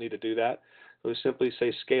don't need to do that. So we simply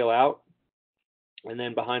say scale out, and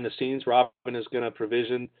then behind the scenes, Robin is going to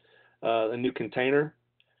provision a new container,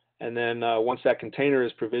 and then once that container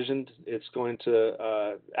is provisioned, it's going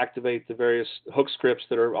to activate the various hook scripts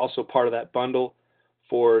that are also part of that bundle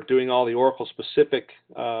for doing all the Oracle specific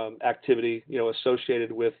activity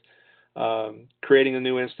associated with creating a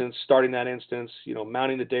new instance, starting that instance,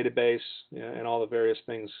 mounting the database, and all the various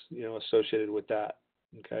things associated with that.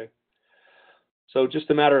 Okay. So just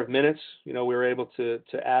a matter of minutes, we were able to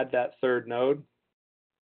add that third node.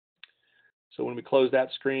 So when we close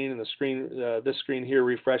that screen and this screen here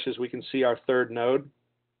refreshes, we can see our third node,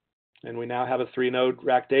 and we now have a 3-node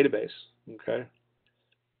rack database. Okay.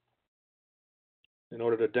 In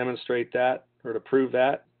order to demonstrate that or to prove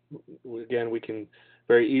that, again, we can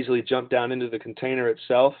very easily jump down into the container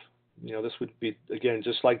itself. This would be, again,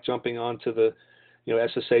 just like jumping onto the,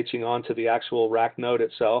 SSHing onto the actual rack node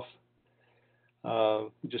itself.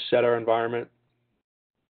 We just set our environment.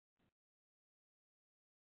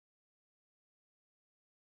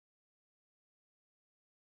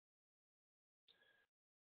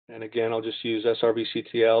 And again, I'll just use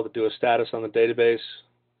SRVCTL to do a status on the database.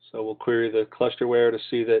 So we'll query the clusterware to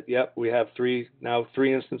see that, yep, we have now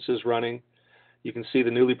three instances running. You can see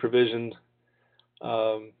the newly provisioned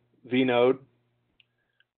vNode.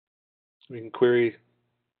 We can query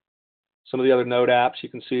some of the other node apps. You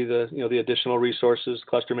can see the additional resources,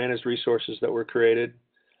 cluster managed resources that were created.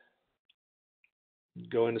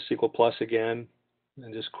 Go into SQL Plus again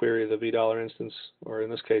and just query the $V instance, or in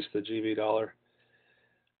this case, the $GV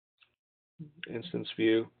instance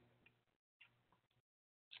view.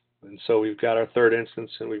 And so we've got our third instance,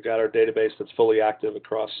 and we've got our database that's fully active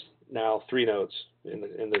across now 3 nodes in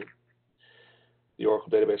the Oracle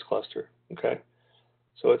database cluster. Okay,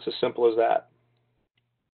 so it's as simple as that.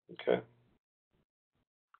 Okay.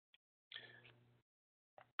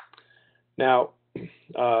 Now,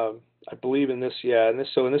 I believe in this,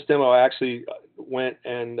 so in this demo, I actually went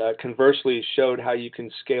and conversely showed how you can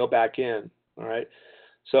scale back in. All right,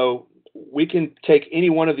 so we can take any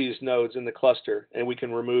one of these nodes in the cluster and we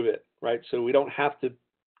can remove it. Right, so we don't have to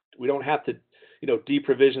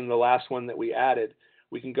deprovision the last one that we added.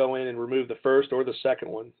 We can go in and remove the first or the second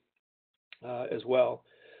one as well.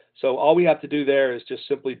 So all we have to do there is just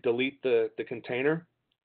simply delete the container,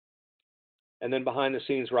 and then behind the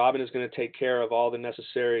scenes, Robin is going to take care of all the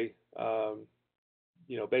necessary,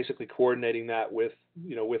 basically coordinating that with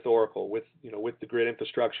Oracle, with the grid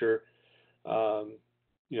infrastructure, to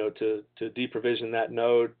deprovision that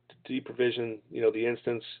node, to deprovision the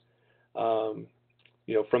instance, from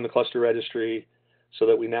the cluster registry, so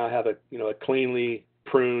that we now have a cleanly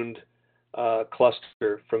pruned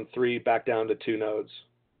cluster from 3 back down to 2 nodes.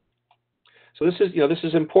 So this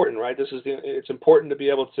is important, right? It's important to be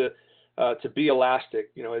able to be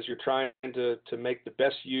elastic, as you're trying to make the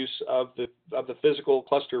best use of the physical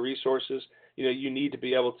cluster resources. You need to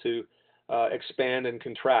be able to expand and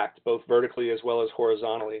contract both vertically as well as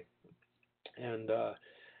horizontally, and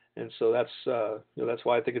so that's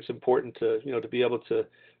why I think it's important to be able to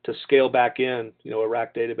scale back in a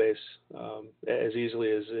rack database as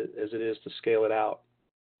easily as it is to scale it out.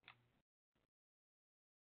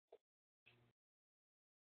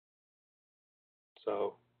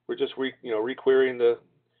 So we're just requerying the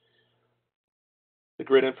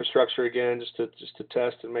grid infrastructure again, just to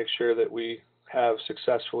test and make sure that we have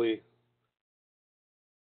successfully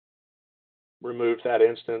removed that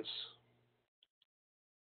instance.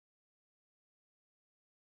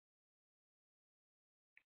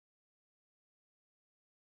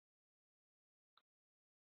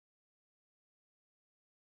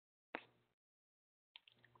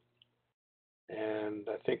 And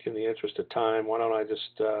I think in the interest of time, why don't I I'm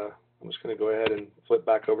just going to go ahead and flip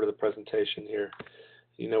back over to the presentation here.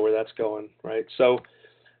 You know where that's going, right? So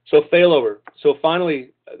failover. So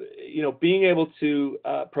finally, being able to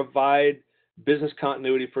provide business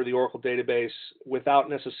continuity for the Oracle database without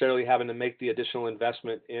necessarily having to make the additional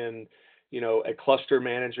investment in, a cluster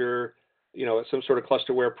manager, some sort of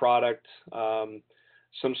clusterware product,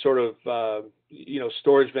 some sort of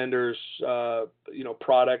storage vendor's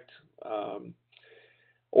product,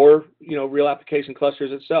 or real application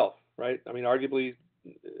clusters itself, right? I mean, arguably,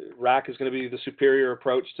 RAC is going to be the superior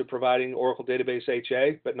approach to providing Oracle Database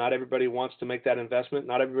HA, but not everybody wants to make that investment.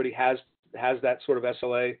 Not everybody has that sort of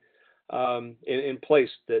SLA in place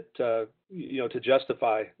that to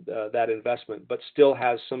justify that investment, but still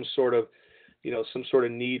has some sort of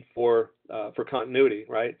need for continuity,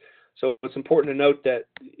 right? So it's important to note that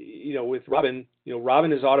with Robin,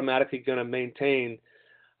 Robin is automatically going to maintain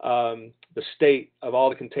the state of all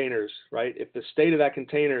the containers, right? If the state of that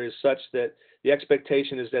container is such that the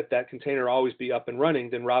expectation is that that container always be up and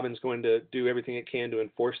running, then Robin's going to do everything it can to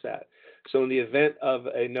enforce that. So in the event of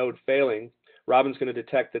a node failing, Robin's going to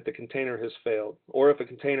detect that the container has failed. Or if a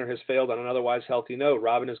container has failed on an otherwise healthy node,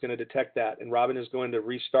 Robin is going to detect that, and Robin is going to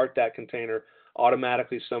restart that container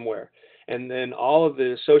automatically somewhere. And then all of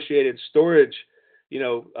the associated storage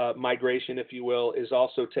migration, if you will, is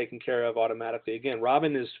also taken care of automatically. Again,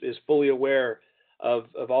 Robin is fully aware of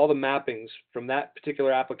all the mappings from that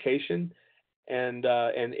particular application and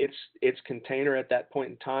its container at that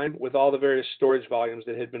point in time, with all the various storage volumes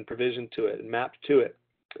that had been provisioned to it and mapped to it.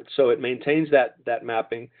 So it maintains that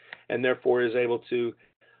mapping, and therefore is able to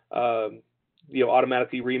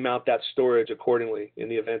automatically remount that storage accordingly in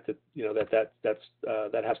the event that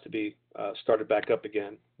that has to be started back up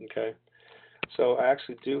again. Okay. So I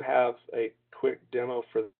actually do have a quick demo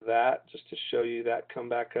for that, just to show you that come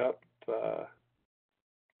back up.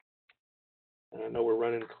 And I know we're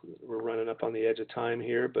running up on the edge of time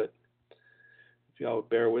here, but if y'all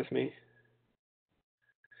bear with me.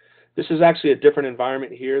 This is actually a different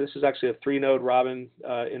environment here. This is actually a 3-node Robin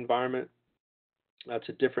environment. That's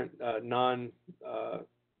a different non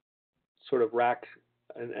sort of rack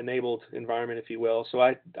enabled environment, if you will. So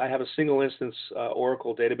I have a single instance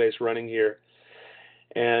Oracle database running here.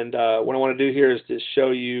 And what I want to do here is to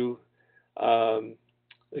show you a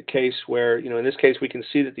case where, in this case, we can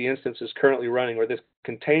see that the instance is currently running, or this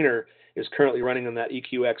container is currently running on that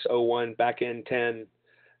EQX01 backend 10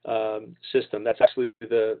 system. That's actually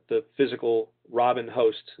the physical Robin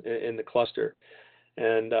host in the cluster.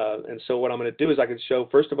 And so what I'm going to do is I can show,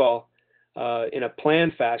 first of all, in a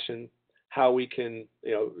planned fashion, how we can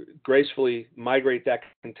gracefully migrate that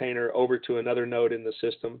container over to another node in the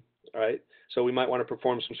system. All right. So we might want to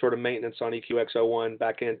perform some sort of maintenance on EQX01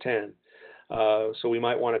 backend 10. So we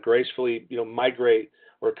might want to gracefully migrate,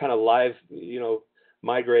 or kind of live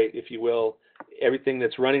migrate, if you will, everything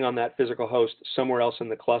that's running on that physical host somewhere else in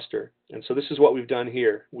the cluster. And so this is what we've done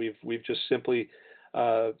here. We've just simply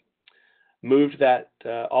moved that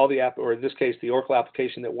all the app, or in this case, the Oracle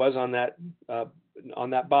application that was on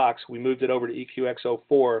that box, we moved it over to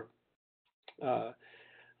EQX04.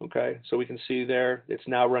 Okay, so we can see there it's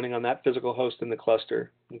now running on that physical host in the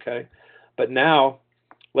cluster. Okay, but now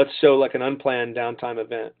let's show like an unplanned downtime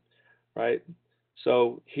event, right?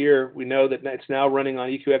 So here we know that it's now running on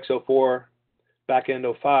EQX04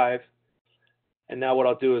 backend 05, and now what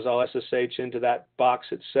I'll do is I'll SSH into that box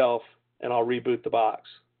itself, and I'll reboot the box.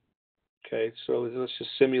 Okay, so let's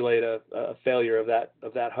just simulate a failure of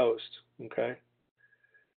that host. Okay.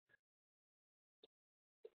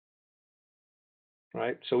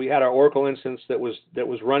 Right. So we had our Oracle instance that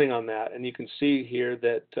was running on that, and you can see here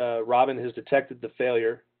that Robin has detected the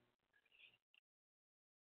failure.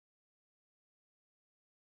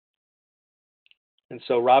 And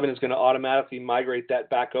so Robin is going to automatically migrate that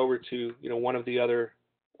back over to one of the other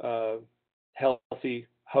healthy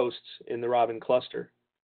hosts in the Robin cluster.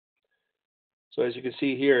 So as you can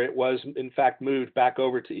see here, it was in fact moved back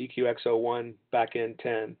over to EQX01 backend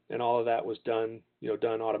 10, and all of that was done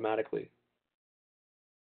automatically.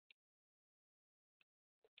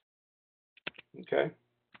 Okay.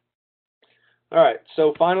 All right.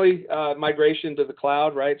 So finally, migration to the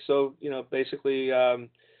cloud, right? So basically,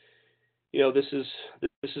 this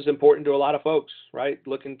is important to a lot of folks, right?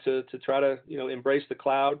 Looking to try to embrace the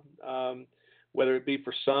cloud, whether it be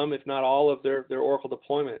for some, if not all, of their Oracle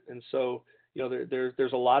deployment. And so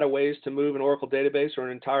there's a lot of ways to move an Oracle database or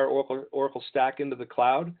an entire Oracle stack into the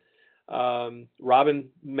cloud. Robin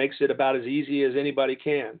makes it about as easy as anybody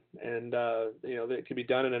can, and it can be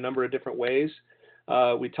done in a number of different ways.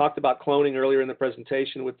 We talked about cloning earlier in the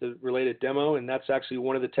presentation with the related demo, and that's actually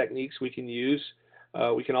one of the techniques we can use.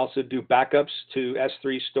 We can also do backups to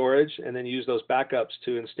S3 storage, and then use those backups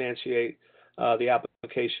to instantiate the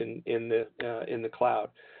application in the cloud.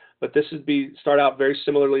 But this would start out very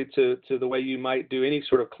similarly to the way you might do any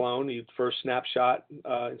sort of clone. You'd first snapshot,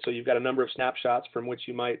 and so you've got a number of snapshots from which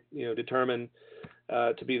you might determine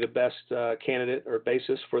to be the best candidate or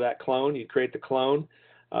basis for that clone. You create the clone,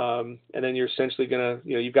 and then you're essentially going to,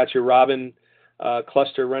 you've got your Robin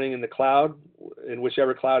cluster running in the cloud, in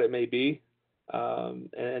whichever cloud it may be,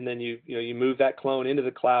 and then you move that clone into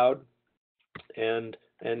the cloud, and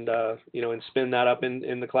spin that up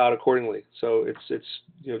in the cloud accordingly. So it's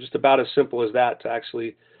just about as simple as that to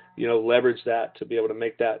actually leverage that to be able to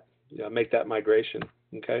make that migration.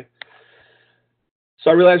 Okay. So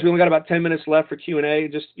I realize we only got about 10 minutes left for Q&A.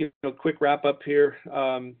 Just quick wrap up here.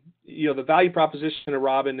 The value proposition of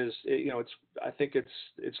Robin is I think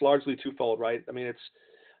it's largely twofold, right? I mean, it's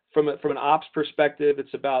from an ops perspective,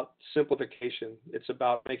 it's about simplification. It's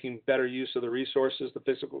about making better use of the resources, the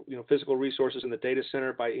physical resources in the data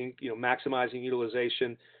center by maximizing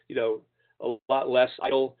utilization. A lot less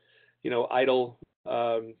idle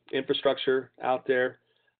infrastructure out there.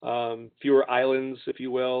 Fewer islands, if you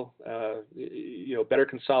will, better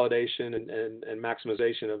consolidation and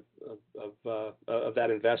maximization of that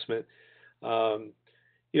investment.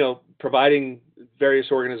 Providing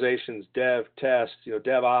various organizations, dev, test,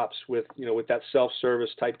 DevOps with that self-service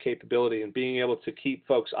type capability, and being able to keep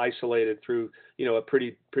folks isolated through a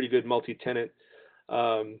pretty good multi-tenant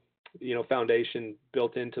foundation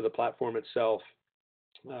built into the platform itself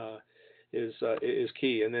is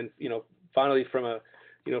key. And then finally from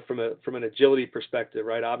an agility perspective,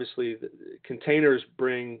 right? Obviously, containers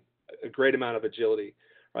bring a great amount of agility,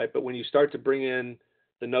 right? But when you start to bring in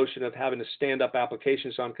the notion of having to stand up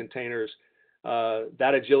applications on containers,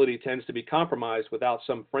 that agility tends to be compromised without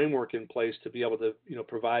some framework in place to be able to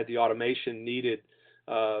provide the automation needed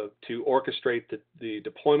to orchestrate the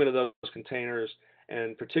deployment of those containers,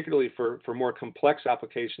 and particularly for more complex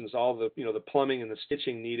applications, all the the plumbing and the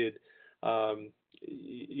stitching needed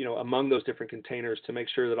among those different containers to make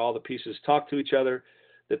sure that all the pieces talk to each other,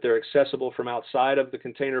 that they're accessible from outside of the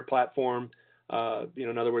container platform,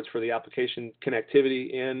 in other words, for the application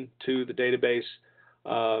connectivity into the database.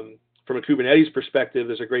 From a Kubernetes perspective,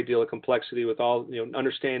 there's a great deal of complexity with all,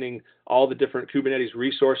 understanding all the different Kubernetes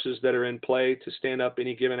resources that are in play to stand up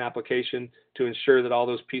any given application, to ensure that all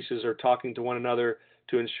those pieces are talking to one another,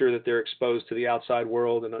 to ensure that they're exposed to the outside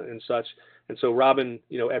world and such. And so Robin,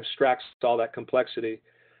 abstracts all that complexity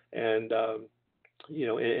and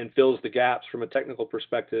fills the gaps from a technical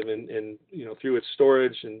perspective, and through its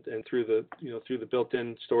storage and through the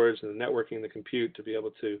built-in storage and the networking and the compute to be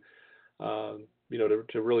able to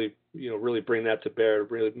to really bring that to bear,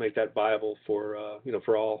 really make that viable for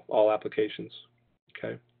for all applications.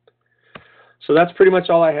 Okay. So that's pretty much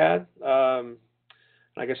all I had.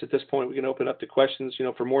 I guess at this point we can open up to questions.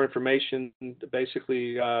 For more information,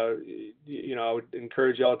 basically, I would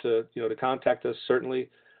encourage y'all to to contact us. Certainly,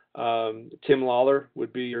 Tim Lawler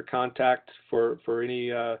would be your contact for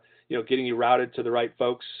any getting you routed to the right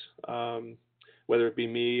folks, whether it be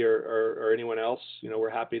me or anyone else. We're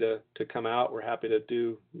happy to come out. We're happy to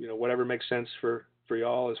do whatever makes sense for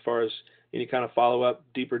y'all as far as any kind of follow-up,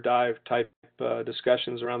 deeper dive type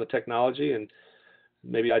discussions around the technology, and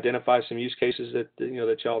maybe identify some use cases that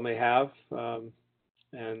that y'all may have.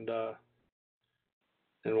 And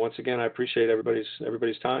once again, I appreciate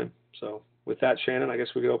everybody's time. So with that, Shannon, I guess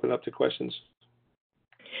we could open up to questions.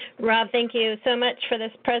 Rob, thank you so much for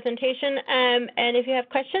this presentation. And if you have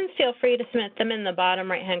questions, feel free to submit them in the bottom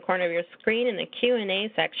right-hand corner of your screen in the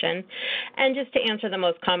Q&A section. And just to answer the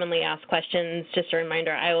most commonly asked questions, just a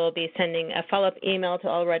reminder, I will be sending a follow-up email to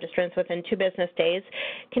all registrants within 2 business days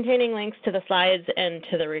containing links to the slides and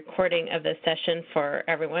to the recording of this session for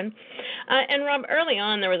everyone. And Rob, early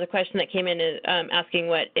on there was a question that came in asking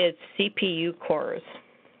what is CPU cores?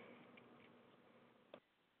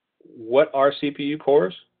 What are CPU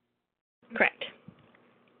cores? Correct.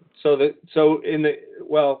 So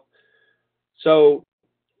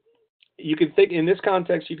you can think in this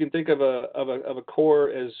context, you can think of a core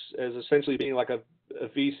as essentially being like a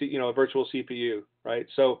VC, a virtual CPU, right?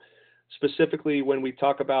 So specifically when we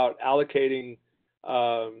talk about allocating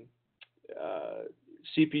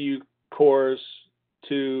CPU cores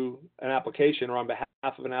to an application or on behalf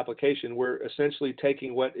of an application, we're essentially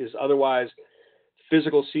taking what is otherwise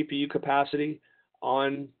physical CPU capacity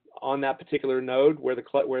on that particular node where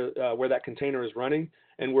that container is running,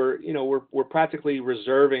 and we're practically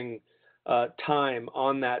reserving time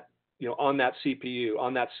on that on that CPU,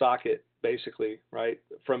 on that socket, basically, right,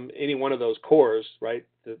 from any one of those cores, right?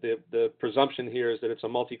 The presumption here is that it's a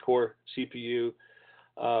multi-core CPU,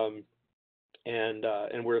 and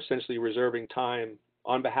we're essentially reserving time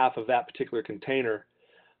on behalf of that particular container.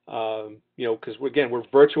 Because again, we're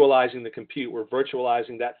virtualizing the compute, we're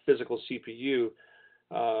virtualizing that physical CPU,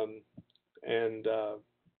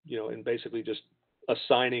 and basically just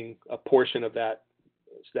assigning a portion of that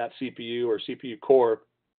that CPU or CPU core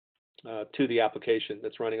to the application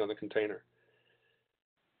that's running on the container.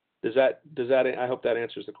 Does that? I hope that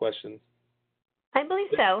answers the question. I believe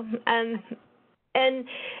so. And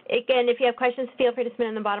again, if you have questions, feel free to submit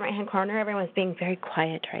in the bottom right-hand corner. Everyone's being very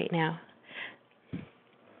quiet right now.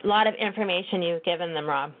 A lot of information you've given them,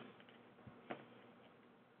 Rob.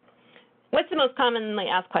 What's the most commonly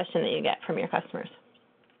asked question that you get from your customers?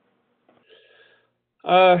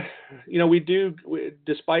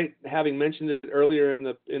 Despite having mentioned it earlier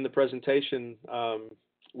in the presentation,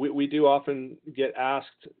 we do often get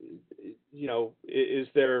asked, is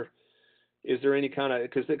there any kind of,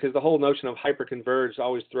 because the whole notion of hyperconverged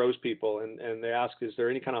always throws people, and they ask, is there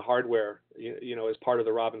any kind of hardware, as part of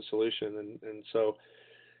the Robin solution? And so,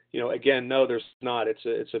 again, no, there's not.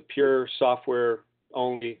 It's a pure software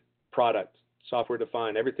only product, software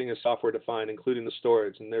defined. Everything is software defined, including the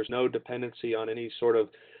storage, and there's no dependency on any sort of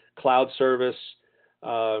cloud service,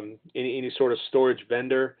 any sort of storage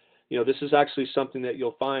vendor. This is actually something that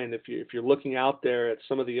you'll find if you're looking out there at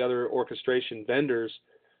some of the other orchestration vendors.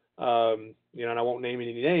 And I won't name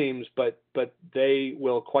any names, but they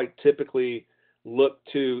will quite typically look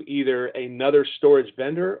to either another storage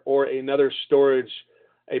vendor or a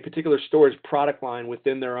particular storage product line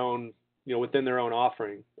within their own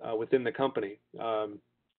offering within the company,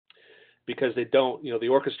 because they don't, the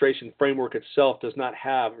orchestration framework itself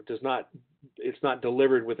it's not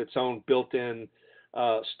delivered with its own built-in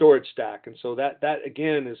storage stack, and so that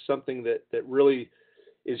again is something that really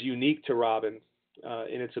is unique to Robin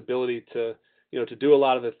in its ability to do a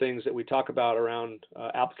lot of the things that we talk about around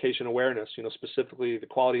application awareness, specifically the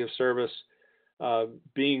quality of service,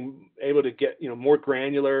 being able to get more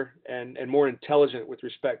granular and more intelligent with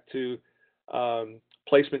respect to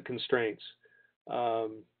placement constraints,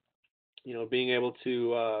 being able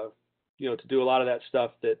to do a lot of that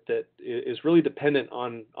stuff that is really dependent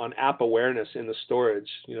on app awareness in the storage,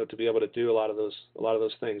 to be able to do a lot of those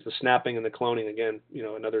things. The snapping and the cloning, again,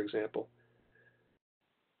 another example.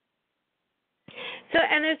 So,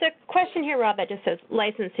 and there's a question here, Rob, that just says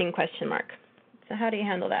licensing ? So how do you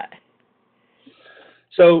handle that?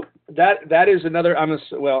 So that is another. I'm going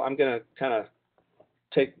to kind of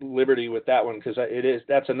take liberty with that one, because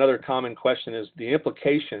that's another common question, is the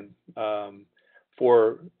implication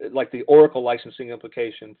for, like, the Oracle licensing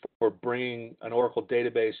implication for bringing an Oracle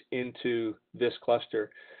database into this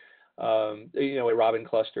cluster, a Robin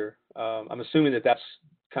cluster. I'm assuming that that's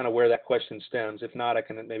kind of where that question stems. If not, I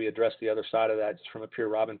can maybe address the other side of that just from a pure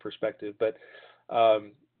Robin perspective. But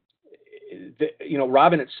Robin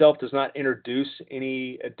itself does not introduce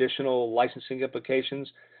any additional licensing implications.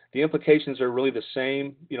 The implications are really the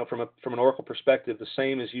same, from an Oracle perspective, the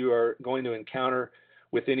same as you are going to encounter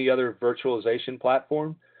with any other virtualization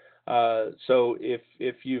platform. So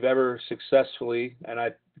if you've ever successfully, and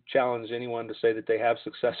I challenge anyone to say that they have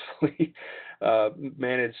successfully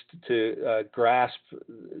managed to grasp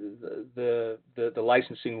the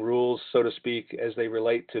licensing rules, so to speak, as they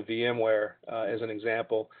relate to VMware, as an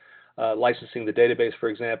example, licensing the database, for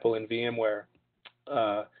example, in VMware.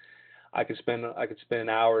 I could spend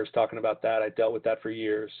hours talking about that. I dealt with that for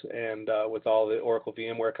years, and with all the Oracle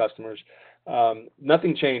VMware customers.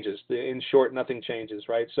 Nothing changes. In short, nothing changes,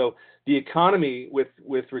 right? So the economy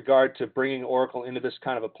with regard to bringing Oracle into this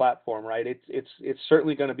kind of a platform, right? It's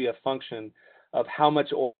certainly going to be a function of how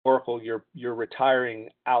much Oracle you're retiring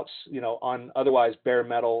out, on otherwise bare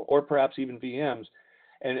metal or perhaps even VMs,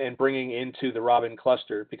 and bringing into the Robin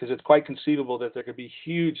cluster, because it's quite conceivable that there could be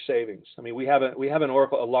huge savings. I mean, we have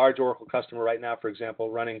a large Oracle customer right now, for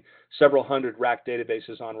example, running several hundred rack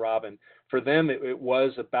databases on Robin. For them, it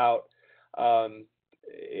was about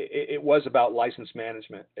license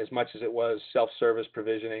management as much as it was self-service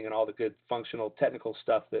provisioning and all the good functional technical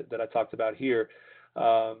stuff that I talked about here.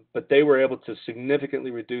 But they were able to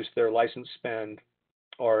significantly reduce their license spend,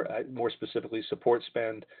 or more specifically support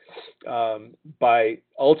spend, by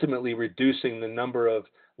ultimately reducing the number of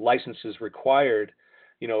licenses required,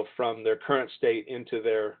 from their current state into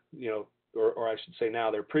their, or I should say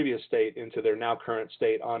now their previous state into their now current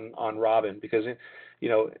state on Robin, because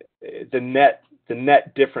the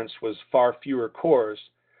net difference was far fewer cores,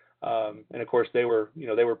 and of course they were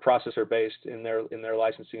processor based in their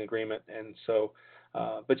licensing agreement, and so.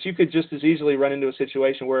 But you could just as easily run into a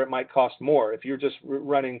situation where it might cost more. If you're just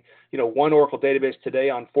running, one Oracle database today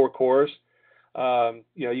on 4 cores,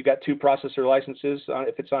 you got 2 processor licenses.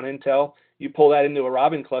 If it's on Intel, you pull that into a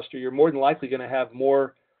Robin cluster, you're more than likely going to have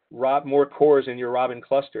more cores in your Robin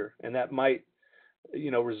cluster, and that might,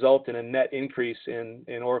 result in a net increase in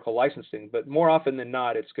Oracle licensing. But more often than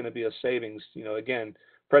not, it's going to be a savings, again,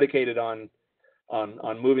 predicated on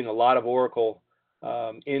moving a lot of Oracle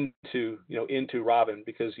into Robin,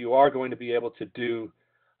 because you are going to be able to do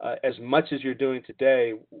as much as you're doing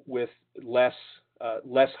today with less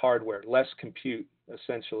hardware, less compute,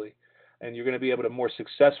 essentially, and you're going to be able to more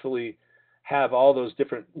successfully have all those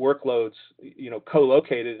different workloads,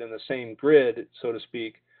 co-located in the same grid, so to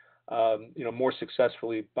speak, more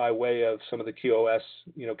successfully by way of some of the QoS,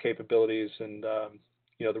 capabilities and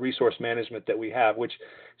the resource management that we have, which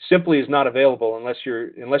simply is not available unless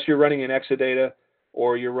you're running in Exadata,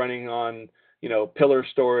 or you're running on pillar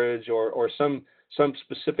storage, or some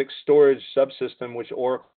specific storage subsystem,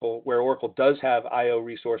 where Oracle does have I/O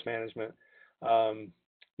resource management.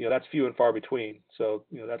 That's few and far between. So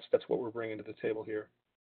that's what we're bringing to the table here.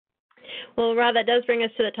 Well, Rob, that does bring us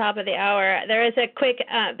to the top of the hour. There's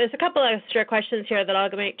a couple extra questions here that I'll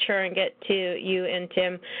make sure and get to you and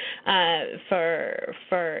Tim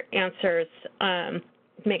for answers.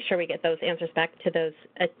 Make sure we get those answers back to those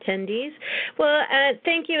attendees. Well,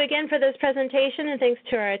 thank you again for this presentation, and thanks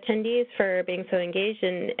to our attendees for being so engaged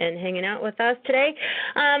and hanging out with us today.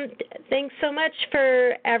 Thanks so much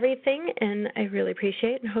for everything, and I really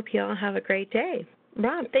appreciate it and hope you all have a great day.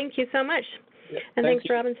 Rob, thank you so much. Yep, and thanks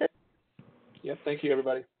to Robin. Yep, thank you,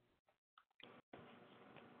 everybody.